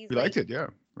it. He liked it, yeah.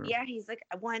 Yeah, he's like,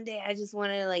 one day I just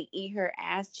want to like eat her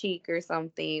ass cheek or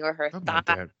something or her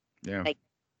thigh. Yeah. Like,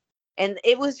 and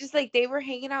it was just like they were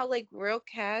hanging out like real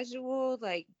casual,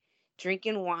 like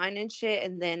drinking wine and shit.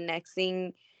 And then next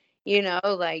thing, you know,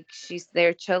 like she's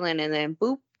there chilling, and then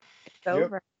boop, it's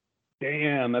over.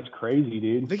 Damn, that's crazy,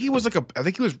 dude. I think he was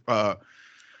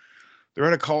they're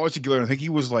at a college together, and I think he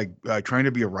was like trying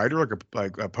to be a writer,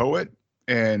 like a poet,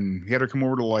 and he had her come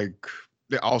over to like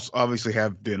they also obviously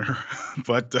have dinner,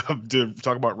 but to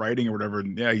talk about writing or whatever.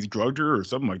 And yeah, he drugged her or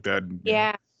something like that. And,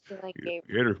 yeah, like hit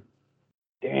her.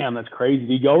 Damn, that's crazy.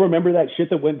 Do y'all remember that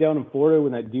shit that went down in Florida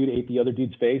when that dude ate the other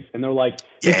dude's face? And they're like,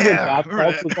 this is when bath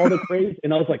salts was all the craze.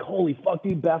 And I was like, holy fuck,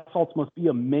 dude, bath salts must be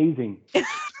amazing.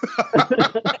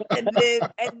 and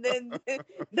then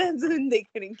that's when they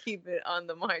couldn't keep it on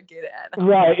the market at all.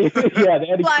 Right. Yeah, they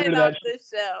had to flying clear off that the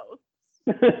shelf.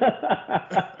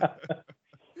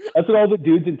 That's what all the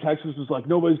dudes in Texas was like,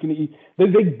 nobody's gonna eat.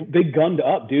 They gunned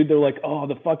up, dude. They're like, oh,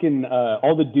 the fucking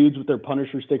all the dudes with their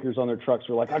Punisher stickers on their trucks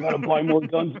were like, I gotta buy more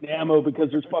guns and ammo because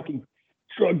there's fucking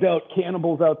drugged out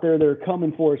cannibals out there that are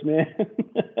coming for us, man.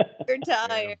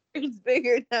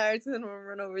 Bigger tires, and we'll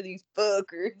run over these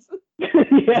fuckers.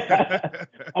 Yeah,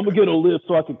 I'm gonna get a lift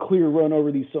so I can clear run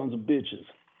over these sons of bitches.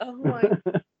 Oh my,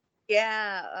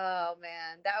 yeah. Oh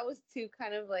man, that was too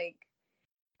kind of like.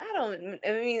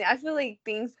 I feel like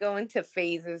things go into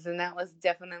phases, and that was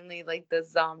definitely like the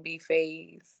zombie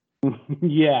phase.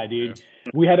 Yeah, dude.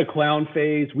 Yeah. We had a clown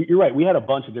phase. You're right. We had a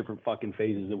bunch of different fucking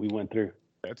phases that we went through.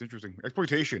 That's interesting.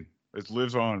 Exploitation. It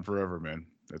lives on forever, man.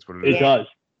 That's what it does.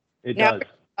 It now does.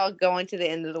 I'll go into the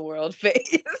end of the world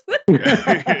phase.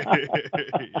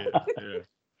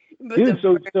 Dude,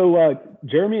 so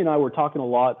Jeremy and I were talking a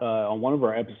lot on one of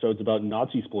our episodes about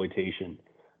Nazi exploitation.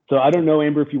 So I don't know,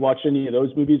 Amber, if you watched any of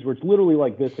those movies where it's literally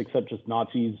like this, except just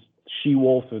Nazis,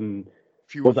 She-Wolf, and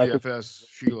She-Wolf, FS,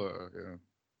 Sheila,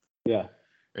 yeah.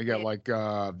 They got like we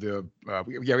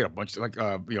got a bunch of like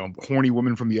horny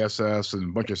women from the SS and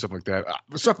a bunch of stuff like that.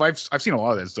 Stuff I've seen a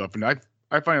lot of that stuff, and I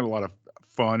find it a lot of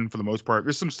fun for the most part.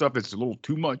 There's some stuff that's a little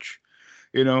too much,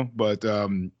 but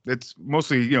it's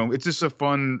mostly it's just a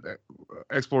fun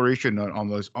exploration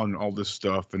on all this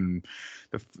stuff, and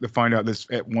to find out this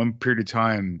at one period of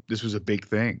time this was a big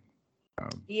thing.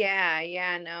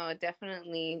 No,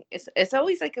 definitely. It's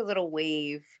always like a little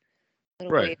wave.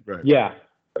 Right. Yeah.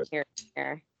 Here.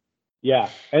 Yeah,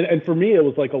 and for me it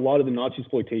was like a lot of the Nazi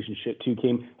exploitation shit too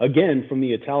came again from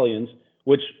the Italians,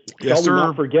 which shall we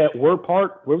not forget where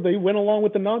they went along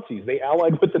with the Nazis. They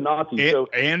allied with the Nazis.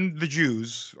 And the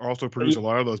Jews also produced a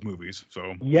lot of those movies.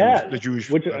 So yeah, the Jewish,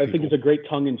 which I think is a great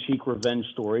tongue-in-cheek revenge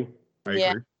story. I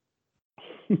agree.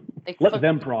 Let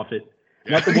them profit,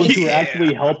 not the ones who are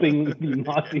actually helping the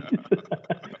Nazis.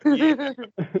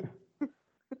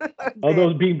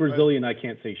 Although being Brazilian, I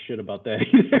can't say shit about that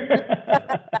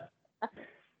either.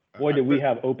 Boy, did we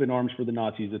have open arms for the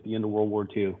Nazis at the end of World War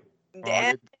II.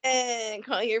 Dang,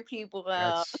 call your people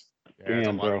out.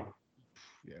 Damn, bro.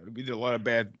 Yeah, we did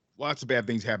lots of bad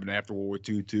things happened after World War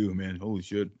II too, man. Holy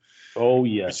shit. Oh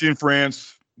yeah. You see in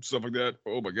France, stuff like that.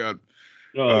 Oh my God.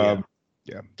 Oh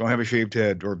yeah. Don't have a shaved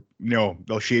head, or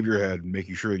they'll shave your head,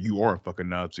 making sure you are a fucking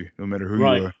Nazi, no matter who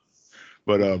you are.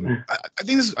 But I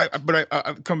think this is. I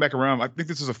come back around. I think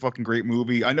this is a fucking great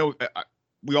movie. I know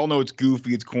we all know it's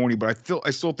goofy, it's corny, but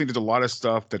I still think there's a lot of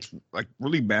stuff that's like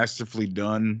really masterfully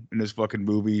done in this fucking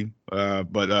movie.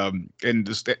 And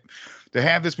just to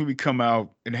have this movie come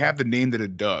out and have the name that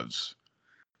it does,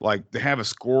 like to have a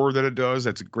score that it does,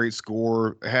 that's a great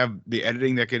score. Have the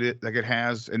editing that it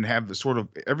has, and have the sort of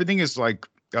everything is like.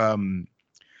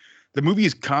 The movie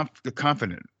is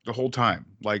confident the whole time.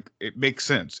 Like it makes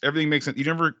sense. Everything makes sense.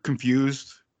 You're never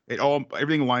confused.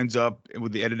 Everything lines up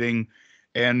with the editing,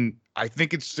 and I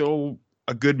think it's still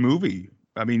a good movie.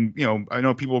 I mean, I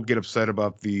know people get upset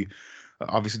about the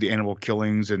obviously the animal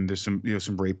killings, and there's some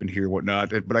some rape in here,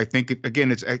 whatnot. But I think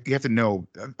again, it's you have to know.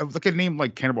 Look at a name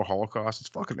like Cannibal Holocaust. It's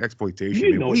fucking exploitation.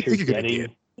 You know what you're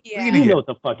getting. Yeah. You know what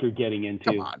the fuck you're getting into.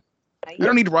 Come on. I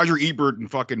don't need Roger Ebert and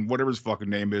fucking whatever his fucking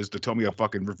name is to tell me a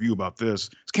fucking review about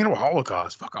this. It's Cannibal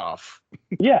Holocaust. Fuck off.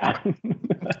 Yeah.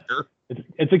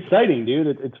 It's exciting, dude.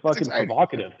 It's fucking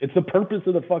provocative. It's the purpose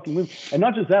of the fucking movie. And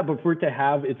not just that, but for it to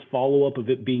have its follow-up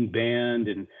of it being banned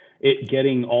and it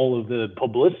getting all of the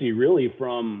publicity really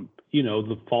from, you know,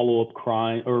 the follow-up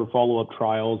crime or follow-up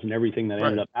trials and everything that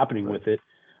ended up happening with it,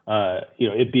 you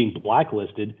know, it being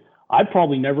blacklisted. I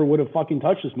probably never would have fucking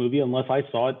touched this movie unless I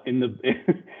saw it in the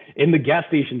in the gas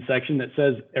station section that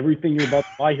says everything you're about to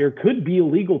buy here could be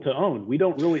illegal to own. We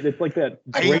don't really. It's like that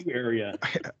gray area.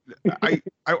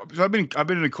 So I've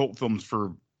been in cult films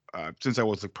for since I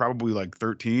was probably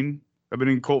 13. I've been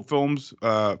in cult films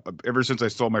ever since I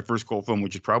saw my first cult film,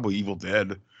 which is probably Evil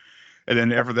Dead. And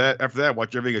then after that, I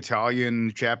watched everything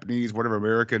Italian, Japanese, whatever,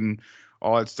 American,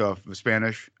 all that stuff,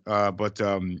 Spanish. But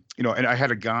you know, and I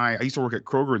had a guy. I used to work at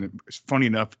Kroger, funny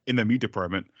enough, in the meat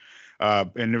department.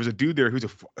 And there was a dude there who's a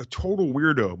total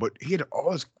weirdo, but he had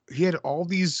all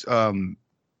these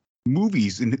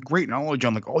movies and great knowledge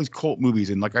on all these cult movies.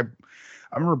 And I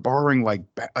remember borrowing like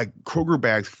Kroger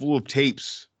bags full of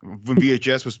tapes when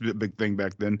VHS was a big thing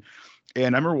back then.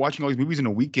 And I remember watching all these movies in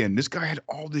a weekend. This guy had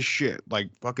all this shit,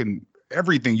 fucking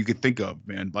everything you could think of,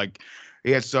 man. He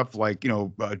had stuff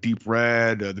Deep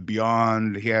Red, The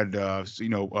Beyond. He had,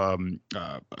 Sleepaway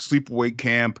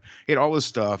Camp. He had all this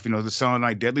stuff, the Silent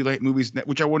Night, Deadly Night movies,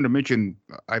 which I wanted to mention.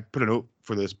 I put a note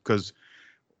for this because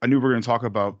I knew we were going to talk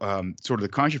about sort of the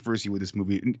controversy with this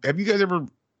movie. And have you guys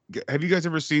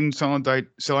ever seen Silent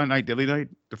Night, Deadly Night,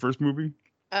 the first movie?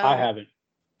 I haven't.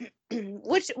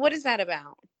 What is that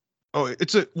about? Oh, I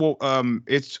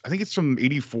think it's from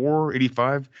 84,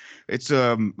 85. It's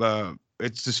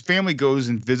this family goes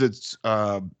and visits.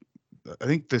 I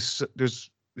think it's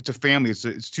a family.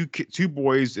 It's two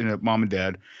boys and a mom and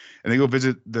dad, and they go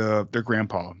visit their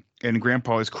grandpa. And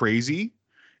grandpa is crazy,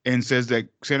 and says that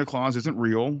Santa Claus isn't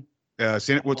real.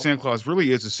 What Santa Claus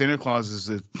really is Santa Claus is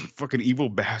a fucking evil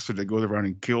bastard that goes around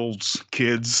and kills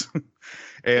kids,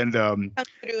 and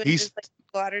he's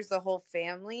slaughters the whole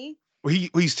family. Well,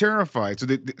 he's terrified.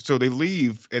 So they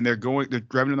leave and they're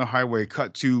driving on the highway.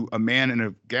 Cut to a man in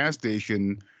a gas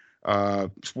station.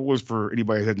 Spoilers for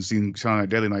anybody who hasn't seen Silent Night,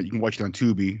 Deadly Night. You can watch it on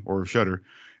Tubi or Shudder.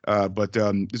 But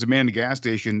there's a man in a gas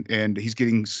station and he's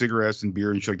getting cigarettes and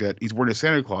beer and shit like that. He's wearing a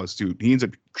Santa Claus suit. He ends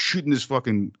up shooting this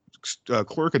fucking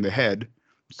clerk in the head,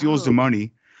 steals the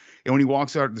money, and when he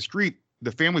walks out of the street,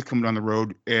 the family's coming down the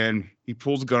road and he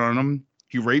pulls a gun on him.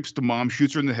 He rapes the mom,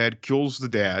 shoots her in the head, kills the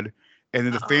dad. And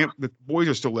then the boys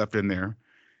are still left in there,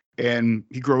 and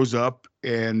he grows up,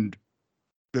 and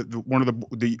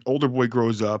the older boy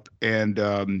grows up and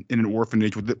in an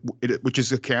orphanage which is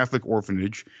a Catholic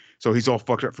orphanage, so he's all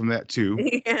fucked up from that too.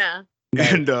 Yeah.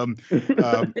 And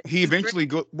he eventually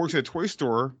works at a toy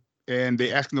store, and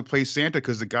they ask him to play Santa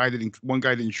because one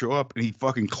guy didn't show up, and he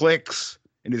fucking clicks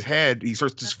in his head. He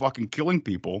starts just fucking killing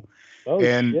people. Oh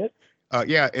shit.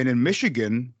 Yeah, and in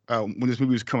Michigan, when this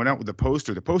movie was coming out with the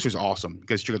poster's awesome. You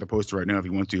guys check out the poster right now if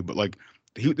you want to. But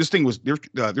this thing was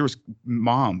there was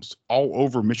moms all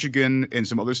over Michigan and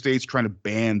some other states trying to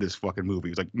ban this fucking movie.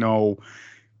 It's like, no,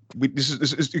 this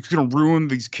is it's gonna ruin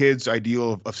these kids'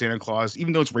 ideal of Santa Claus,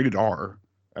 even though it's rated R.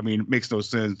 I mean, it makes no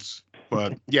sense.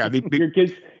 But yeah, your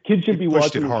kids should be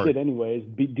watching this shit anyways.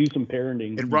 Do some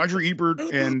parenting. And Roger Ebert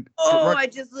and I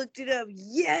just looked it up.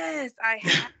 Yes, I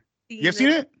have. You have seen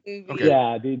it? Okay.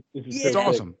 Yeah, dude. It's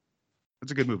awesome.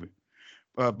 It's a good movie.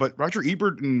 But Roger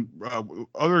Ebert and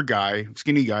other guy,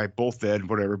 skinny guy, both dead,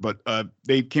 whatever. But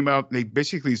they came out. They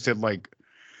basically said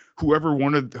whoever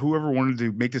wanted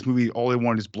to make this movie, all they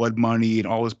wanted is blood money and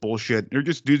all this bullshit. They're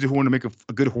just dudes who want to make a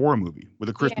good horror movie with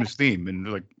a Christmas theme, and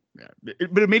they're like,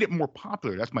 but it made it more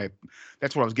popular. That's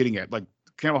what I was getting at. Like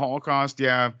Cannibal Holocaust,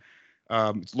 yeah,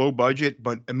 it's low budget,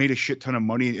 but it made a shit ton of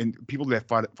money, and people that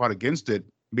fought against it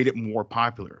made it more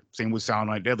popular. Same with Silent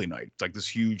Night, Deadly Night. It's like this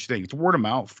huge thing. It's word of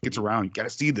mouth. Gets around. You got to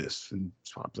see this, and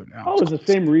it's popular now. Oh, it's the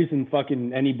same reason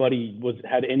fucking anybody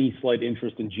had any slight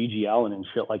interest in G.G. Allin and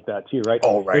shit like that too, right?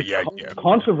 Oh, right, yeah.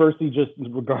 Controversy, just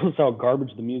regardless how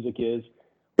garbage the music is.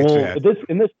 Well,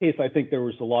 in this case, I think there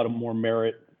was a lot of more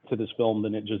merit to this film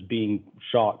than it just being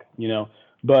shock,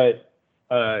 But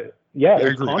yeah,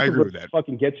 I agree with that.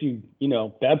 Fucking gets you,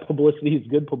 bad publicity is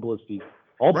good publicity.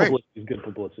 All publicity is good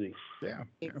publicity. Yeah.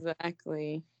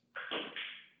 Exactly.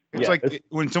 It's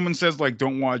when someone says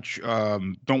don't watch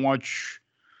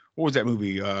what was that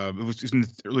movie? It was in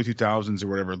the early 2000s or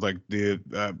whatever. Like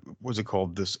what's it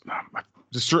called?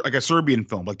 Like a Serbian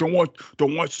film. Like don't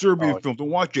watch Serbian film. Don't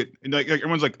watch it. And like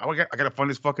everyone's like, oh, I gotta find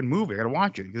this fucking movie. I gotta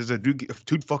watch it because a dude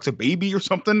fucks a baby or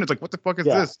something. It's like, what the fuck is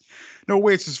this? No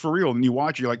way, it's just for real. And you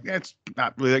watch it, you're like, it's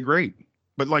not really that great.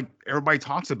 but like everybody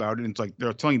talks about it, and it's like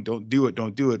they're telling you don't do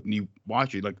it, and you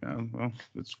watch it like, oh, well,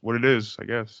 that's what it is, I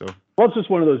guess. So well, it's just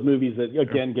one of those movies that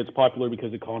again gets popular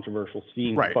because of controversial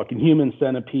scenes. Right. Fucking Human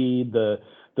Centipede, the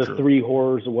Sure. Three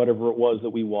Horrors or whatever it was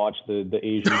that we watched, the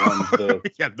Asian ones.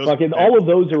 Yeah, those- fucking all of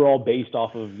those are all based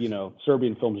off of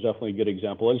Serbian films. Is definitely a good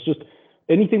example. It's just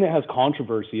anything that has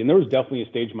controversy, and there was definitely a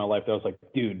stage in my life that I was like,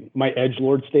 dude, my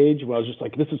edgelord stage, where I was just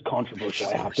like, this is controversial.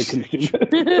 I have to consume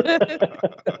it.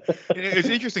 It's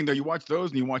interesting though. You watch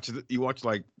those, and you watch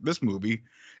like this movie,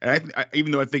 and I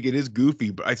even though I think it is goofy,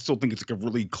 but I still think it's like a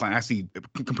really classy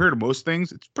compared to most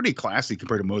things. It's pretty classy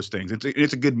compared to most things.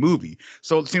 It's a good movie.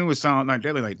 So same with Silent Night,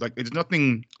 Deadly Night. Like, it's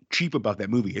nothing cheap about that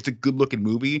movie. It's a good looking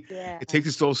movie. Yeah. It takes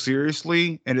itself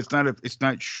seriously, and it's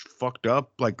not fucked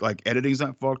up. Like editing's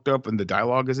not fucked up, and the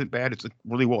dialogue isn't bad. It's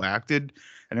really well acted,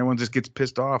 and everyone just gets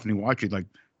pissed off, and you watch it like,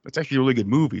 it's actually a really good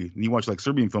movie. And you watch like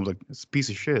Serbian films, like, it's a piece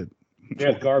of shit.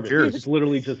 Yeah, it's garbage. Cheers. It's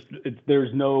literally just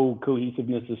there's no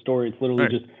cohesiveness to the story. It's literally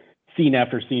Right. just scene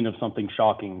after scene of something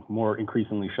shocking, more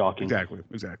increasingly shocking. Exactly.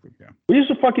 Yeah. What is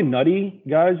so fucking nutty,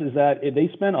 guys, is that they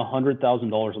spent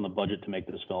 $100,000 on the budget to make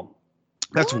this film.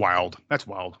 That's wild. That's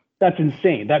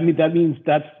insane. That means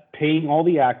that's paying all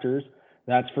the actors.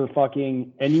 That's for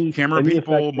fucking any Camera any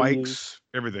people, effects they mics, use.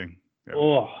 everything. Yeah.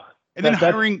 Oh, And then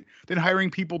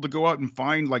hiring people to go out and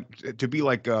find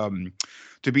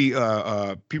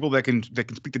people that can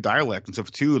speak the dialect and stuff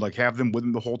too, like have them with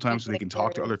them the whole time so they can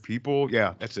talk to other people.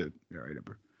 Yeah, that's it. Yeah, right,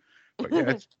 Amber. But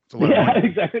yeah, it's a lot of yeah, money.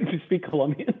 exactly. To speak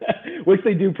Colombian, which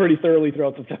they do pretty thoroughly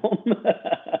throughout the film.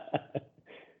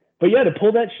 But yeah, to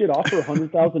pull that shit off for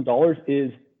 $100,000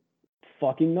 is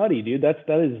fucking nutty, dude. That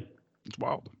is It's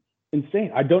wild.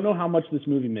 insane. I don't know how much this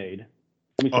movie made.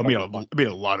 Let me see Oh, if I can find- it made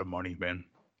a lot of money, man.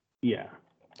 Yeah.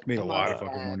 It made a Oh lot my of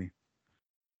fucking God. money.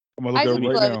 I'm gonna I look just at it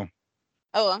love right it. now.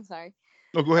 Oh, I'm sorry.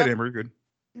 No, go ahead, Amber. You're good.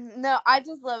 No, I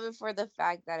just love it for the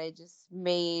fact that it just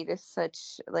made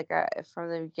such from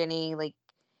the beginning, like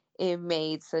it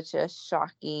made such a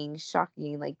shocking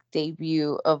like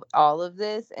debut of all of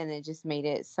this, and it just made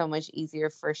it so much easier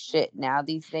for shit now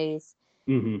these days.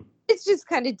 Mm-hmm. It's just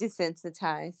kind of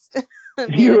desensitized.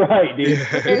 You're right, dude.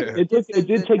 Yeah. It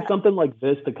did take something like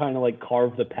this to kind of like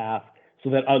carve the path so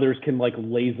that others can like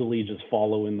lazily just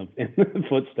follow in the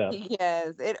footsteps.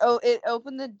 Yes, it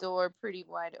opened the door pretty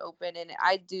wide open, and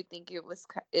I do think it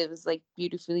was like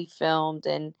beautifully filmed,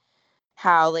 and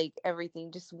how like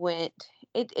everything just went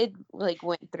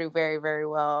through very, very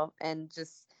well, and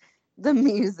just the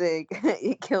music,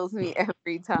 it kills me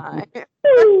every time.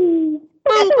 Boo,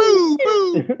 boo,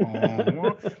 boo.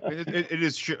 Well, it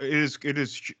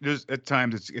is at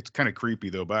times it's kind of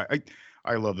creepy though, but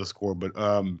I love the score. But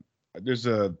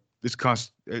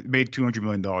it made $200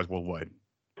 million worldwide.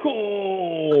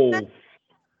 Oh,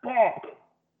 fuck.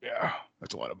 Yeah,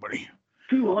 that's a lot of money.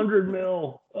 200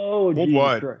 mil. Oh, Jesus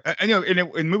Worldwide. Christ.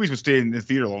 And movies would stay in the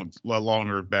theater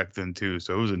longer back then too,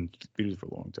 so it was in theaters for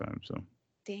a long time. So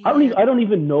I don't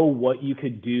even know what you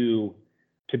could do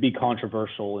to be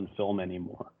controversial in film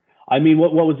anymore. I mean,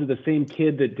 what was it? The same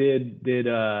kid that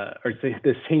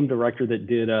the same director that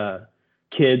did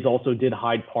Kids also did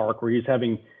Hyde Park, where he's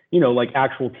having, like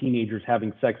actual teenagers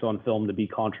having sex on film to be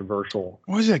controversial.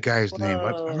 What was that guy's name?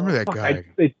 I remember that guy.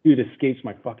 Dude, escapes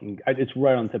my fucking. It's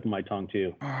right on the tip of my tongue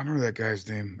too. Oh, I remember that guy's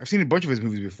name. I've seen a bunch of his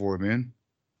movies before, man.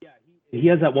 He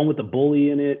has that one with the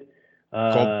bully in it.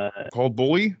 Called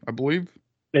Bully, I believe.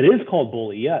 It is called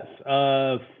Bully. Yes.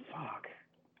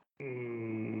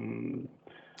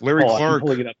 Larry Clark.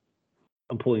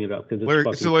 I'm pulling it up because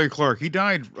it's Larry Clark. He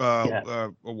died a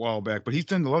while back, but he's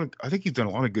done I think he's done a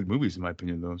lot of good movies, in my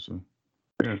opinion, though. So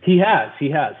yeah. He has. He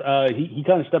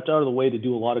kind of stepped out of the way to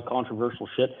do a lot of controversial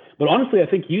shit. But honestly, I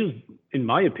think he was, in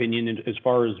my opinion, as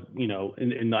far as in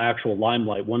the actual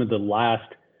limelight, one of the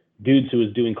last dudes who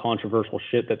was doing controversial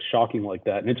shit that's shocking like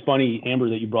that. And it's funny, Amber,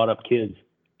 that you brought up Kids.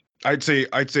 I'd say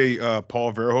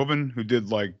Paul Verhoeven, who did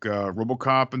like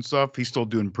RoboCop and stuff. He's still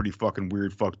doing pretty fucking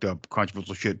weird, fucked up,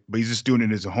 controversial shit, but he's just doing it in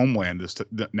his homeland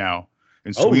now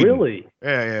in Sweden. Oh, really?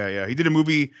 Yeah. He did a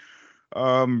movie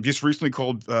just recently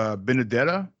called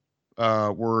Benedetta,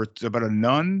 where it's about a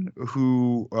nun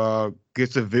who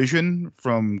gets a vision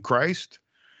from Christ,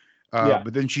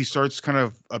 but then she starts kind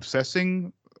of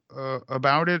obsessing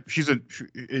about it.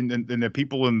 And the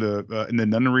people in the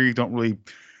nunnery don't really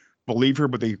believe her,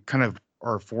 but they kind of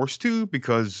are forced to,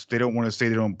 because they don't want to say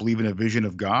they don't believe in a vision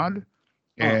of God.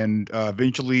 And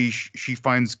eventually she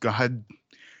finds God,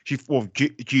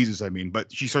 Jesus, I mean,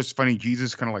 but she starts finding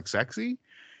Jesus kind of like sexy.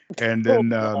 And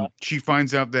then she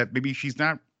finds out that maybe she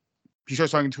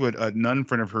starts talking to a nun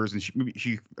friend of hers, and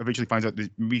she eventually finds out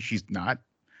that maybe she's not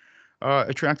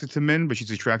attracted to men, but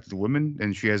she's attracted to women,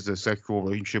 and she has a sexual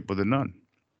relationship with a nun.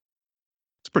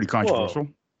 It's pretty controversial.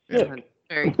 Yeah.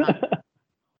 Very fun.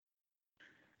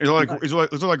 There's a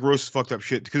lot of gross, fucked up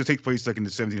shit because it takes place like in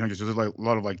the 1700s. So there's like a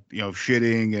lot of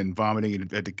shitting and vomiting and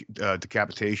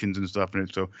decapitations and stuff in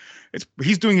it. So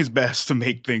he's doing his best to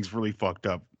make things really fucked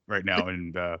up right now,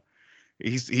 and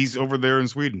he's over there in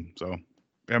Sweden. So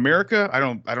in America, I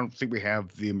don't think we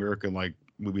have the American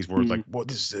movies where it's like, what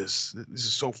is this? This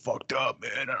is so fucked up,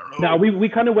 man. I don't know. Now we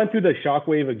kind of went through the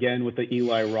shockwave again with the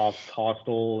Eli Roth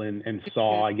Hostel and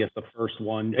Saw, I guess the first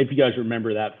one. If you guys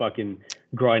remember that fucking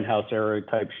Grindhouse era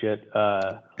type shit.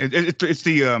 It's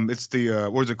the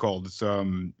what is it called? It's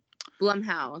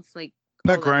Blumhouse,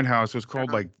 not Grindhouse. It was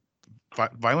called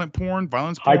violence porn,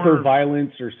 hyper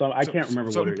violence or something. I can't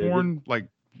remember what it porn, is. Like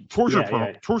torture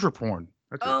porn, torture porn.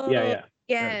 That's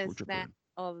yes, torture that porn.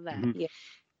 all of that. Mm-hmm. Yeah.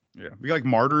 Yeah, we got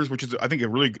Martyrs, which is I think a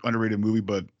really underrated movie,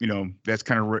 but that's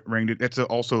kind of ranked. That's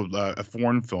also a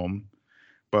foreign film,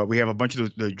 but we have a bunch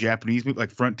of the Japanese movies,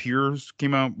 like Frontiers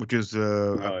came out, which is it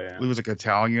was like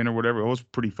Italian or whatever. It was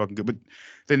pretty fucking good. But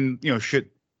then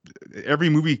shit, every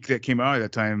movie that came out at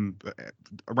that time,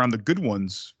 around the good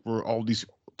ones were all these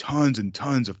tons and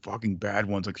tons of fucking bad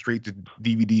ones, like straight to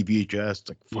DVD, VHS. It's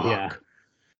like fuck,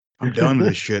 I'm done with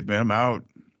this shit, man. I'm out.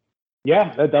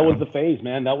 Yeah, that was the phase,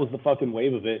 man. That was the fucking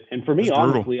wave of it. And for me,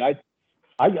 honestly, I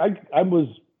was,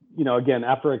 again,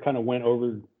 after I kind of went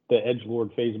over the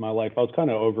edgelord phase of my life, I was kind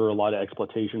of over a lot of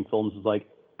exploitation films. It's like,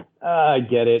 I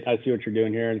get it. I see what you're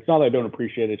doing here. And it's not that I don't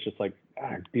appreciate it. It's just like,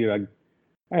 dude,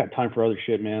 I got time for other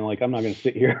shit, man. Like, I'm not going to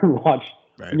sit here and watch,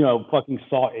 fucking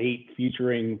Saw 8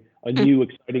 featuring a new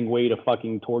exciting way to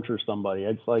fucking torture somebody.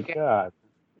 It's like, God.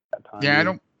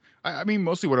 Yeah, I mean,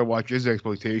 mostly what I watch is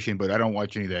exploitation, but I don't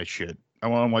watch any of that shit. I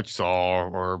want to watch Saw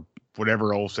or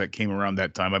whatever else that came around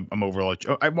that time. I'm over all.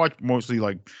 I watch mostly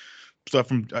stuff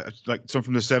from some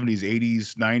from the 70s,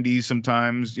 80s, 90s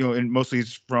sometimes. And mostly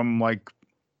it's from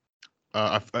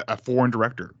a foreign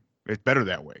director. It's better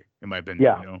that way, in my opinion.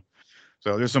 Yeah.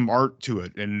 So there's some art to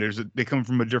it, and they come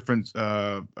from a different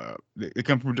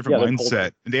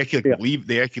mindset, and they actually believe.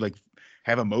 They actually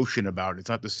have emotion about it. It's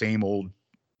not the same old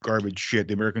garbage shit.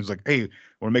 The Americans hey,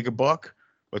 want to make a buck?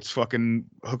 Let's fucking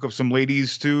hook up some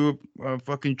ladies to a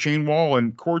fucking chain wall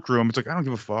and courtroom. It's like, I don't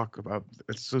give a fuck about.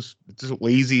 It's just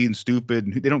lazy and stupid,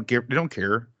 and they don't care. They don't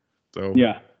care. So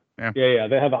yeah.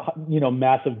 They have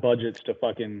massive budgets to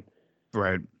fucking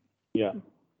right. Yeah,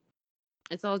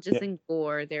 it's all just in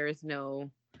gore. There is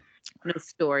no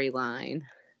storyline.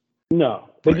 No,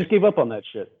 they just gave up on that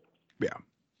shit. Yeah.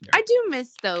 I do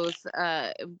miss those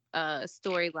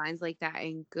storylines like that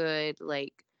in good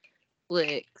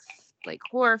flicks, like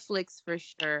horror flicks for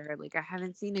sure. I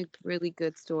haven't seen a really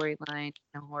good storyline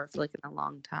in a horror flick in a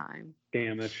long time.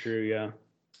 Damn, that's true. Yeah.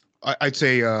 I'd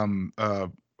say One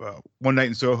Night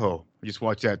in Soho. I just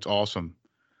watched that. It's awesome.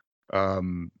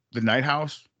 The Night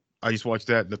House. I just watched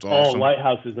that. That's awesome. Oh,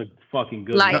 Lighthouse is a fucking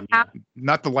good Lighthouse.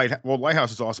 Not the Lighthouse. Well,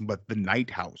 Lighthouse is awesome, but the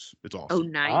Night House is awesome. Oh,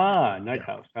 nice. Night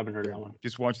House. Haven't heard of that one.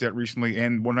 Just watched that recently,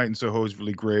 and One Night in Soho is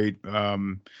really great.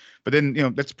 But then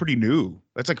that's pretty new.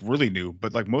 That's really new.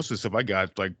 But most of the stuff I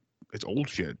got, it's old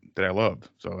shit that I love.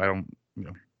 So I don't,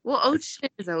 Well, old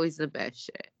shit is always the best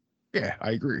shit. Yeah,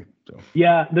 I agree. So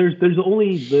yeah, there's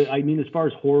only as far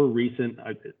as horror recent.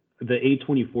 The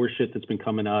A24 shit that's been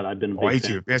coming out, I've been a big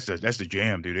fan. That's the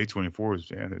jam, dude. A24 is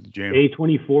the jam.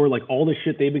 A24, all the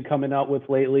shit they've been coming out with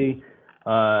lately.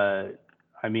 There's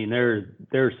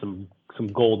some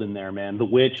gold in there, man. The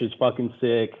Witch is fucking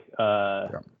sick.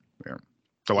 The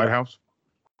Lighthouse.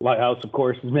 Lighthouse, of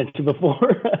course, as mentioned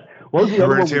before. What was the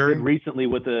other one we did recently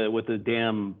with the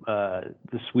damn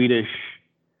the Swedish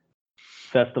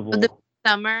festival? The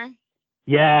Summer.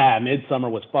 Yeah, Midsummer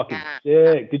was fucking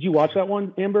sick. Did you watch that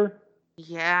one, Amber?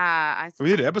 Yeah, we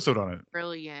did an episode on it.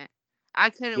 Brilliant.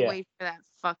 I couldn't wait for that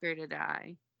fucker to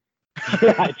die.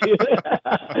 Yeah, dude.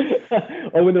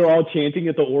 Oh, when they're all chanting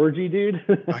at the orgy, dude.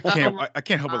 I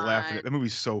can't help but laugh at it. That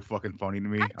movie's so fucking funny to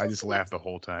me. I just laugh the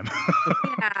whole time.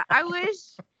 Yeah, I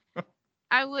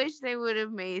wish they would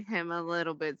have made him a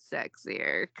little bit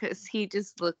sexier because he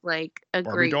just looked like a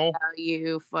Barbie great doll?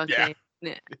 value fucking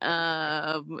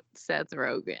Seth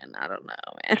Rogen. I don't know,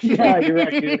 man. Yeah, you're right,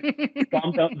 dude.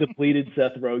 Bombed out, depleted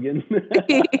Seth Rogen.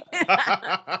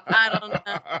 I don't know.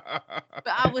 But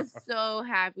I was so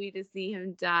happy to see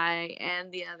him die.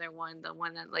 And the other one, the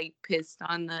one that pissed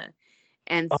on the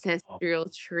ancestral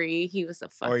tree. He was a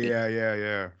fucking... Oh, yeah.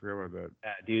 I forgot about that.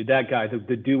 Yeah, dude, that guy,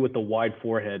 the dude with the wide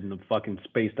forehead and the fucking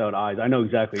spaced out eyes. I know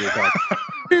exactly what you're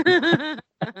talking about.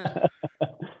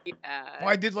 Yeah. Well,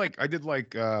 I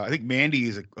think Mandy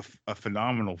is a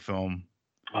phenomenal film.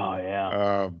 Oh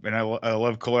yeah. And I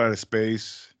love Color Out of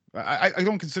Space. I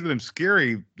don't consider them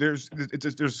scary. There's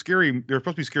scary. They're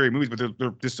supposed to be scary movies, but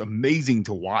they're just amazing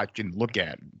to watch and look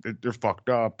at. They're fucked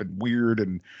up and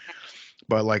weird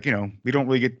but like we don't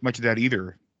really get much of that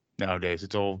either nowadays.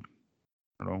 It's all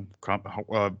I don't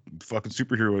know, fucking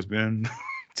superheroes, man,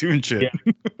 doing shit.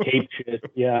 Yeah. Cape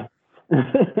shit. Yeah.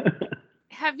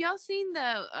 Have y'all seen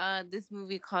this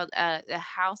movie called The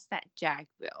House That Jack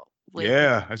Built?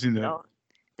 Yeah, I've seen that.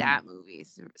 That movie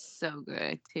is so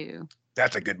good too.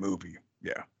 That's a good movie.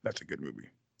 Yeah, that's a good movie,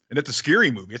 and it's a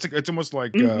scary movie. It's almost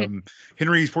like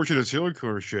Henry's Portrait of a Serial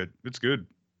Killer shit. It's good.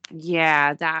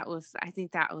 Yeah, I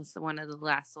think that was one of the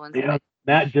last ones. Yeah,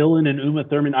 Matt Dillon and Uma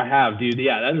Thurman. I have, dude.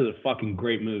 Yeah, that is a fucking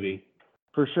great movie.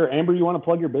 For sure. Amber, you want to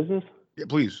plug your business? Yeah,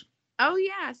 please. Oh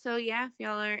yeah, so yeah, if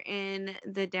y'all are in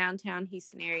the downtown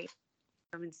Houston area,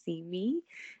 come and see me,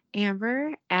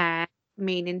 Amber at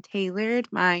Made and Tailored.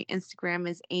 My Instagram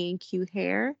is ANQ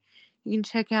Hair. You can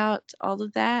check out all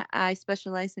of that. I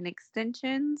specialize in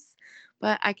extensions,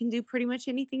 but I can do pretty much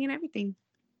anything and everything.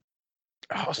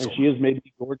 Awesome. And she has made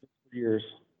me gorgeous for years.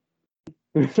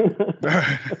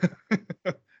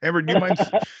 Amber,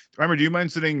 do you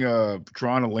mind sending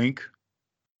Tron a link?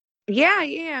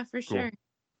 Yeah, for Cool. sure.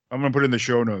 I'm gonna put it in the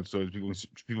show notes so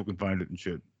people can find it and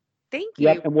shit. Thank you.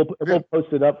 Yeah, and we'll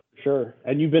post it up for sure.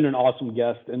 And you've been an awesome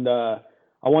guest. And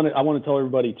I want to tell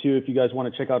everybody too, if you guys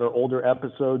want to check out our older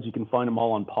episodes, you can find them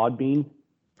all on Podbean.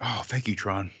 Oh, thank you,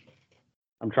 Tron.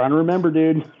 I'm trying to remember,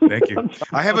 dude. Thank you.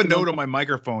 I have a note on my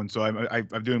microphone, so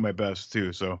I'm doing my best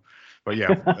too. So, but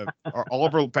yeah, all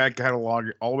of our back catalog,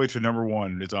 all the way to number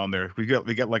 1, is on there. We got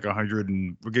like 100,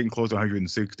 and we're getting close to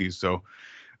 160. So,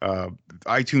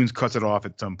 iTunes cuts it off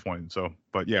at some point. So,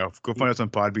 but yeah, go find us on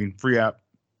Podbean, free app.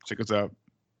 Check us out.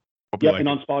 Yep, and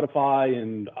on Spotify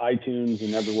and iTunes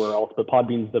and everywhere else. But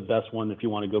Podbean's the best one if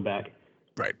you want to go back.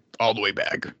 Right, all the way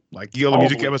back. Like the other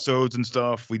music episodes and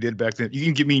stuff we did back then. You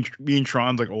can get me and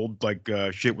Tron's like old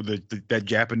shit with that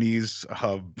Japanese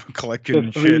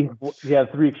collection shit. Yeah,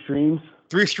 3 Extremes.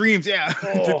 3 Extremes, yeah.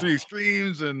 Oh. 3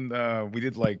 Extremes, and we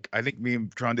did I think me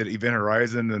and Tron did Event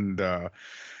Horizon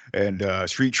and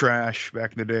Street Trash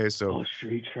back in the day. So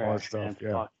Street Trash stuff, man,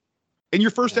 yeah. And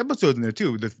your first episode's in there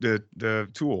too, the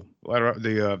Tool,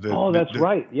 that's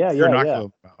right, yeah.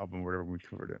 Album, whatever we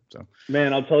covered it. So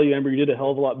man, I'll tell you, Amber, you did a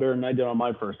hell of a lot better than I did on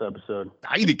my first episode.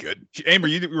 You did good, Amber.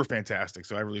 You were fantastic.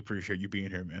 So I really appreciate you being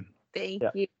here, man. Thank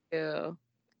you.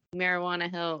 Marijuana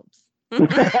helps.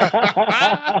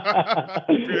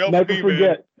 Never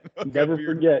forget. Never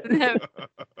forget.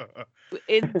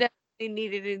 It's definitely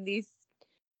needed in these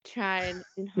trying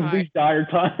and hard. These dire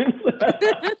times.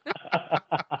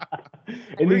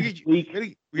 We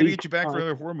gotta get you back for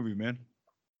another horror movie, man.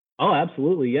 Oh,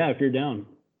 absolutely. Yeah, if you're down.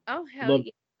 Oh, hell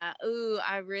yeah. Ooh,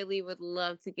 I really would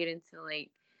love to get into like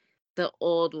the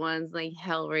old ones, like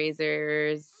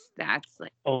Hellraisers. That's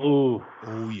like Oh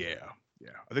yeah.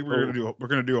 I think we're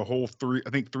gonna do a whole 3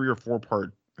 or 4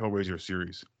 part Hellraiser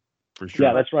series for sure.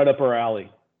 Yeah, that's right up our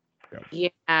alley.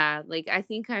 Yeah, like I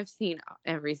think I've seen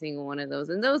every single one of those,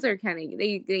 and those are kind of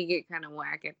they get kind of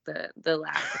whack at the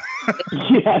last.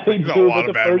 Yeah, they do. A lot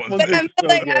of bad ones. But I'm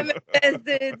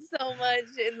invested so much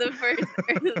in the first.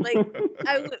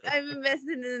 I'm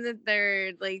invested in the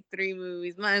third, 3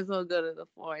 movies. Might as well go to the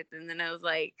 4th, and then I was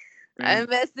like, I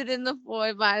invested in the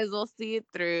 4th. Might as well see it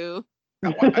through.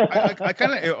 I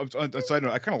kind of, on a side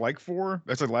note, I kind of like 4.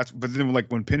 That's the last, but then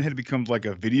when Pinhead becomes like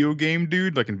a video game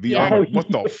dude, like in VR, I'm like,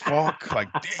 what the fuck?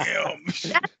 Like, damn.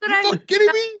 That's what I'm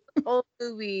kidding me? Old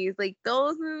movies, like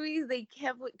those movies, they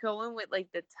kept going with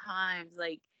the times,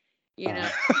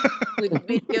 with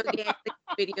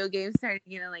video games started,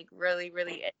 really,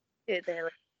 really edited. They're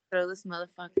like, throw this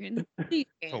motherfucker in the video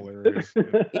game. Hilarious.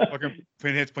 Fucking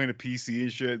Pinhead's playing a PC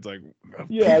and shit. It's like,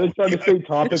 yeah, they're trying to stay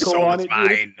topical so on it.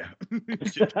 Mine.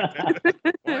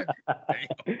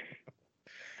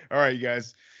 All right, you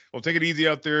guys. Well, take it easy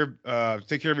out there.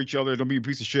 Take care of each other. Don't be a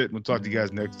piece of shit. We'll talk to you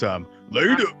guys next time.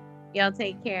 Later. Y'all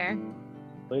take care.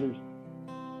 Later.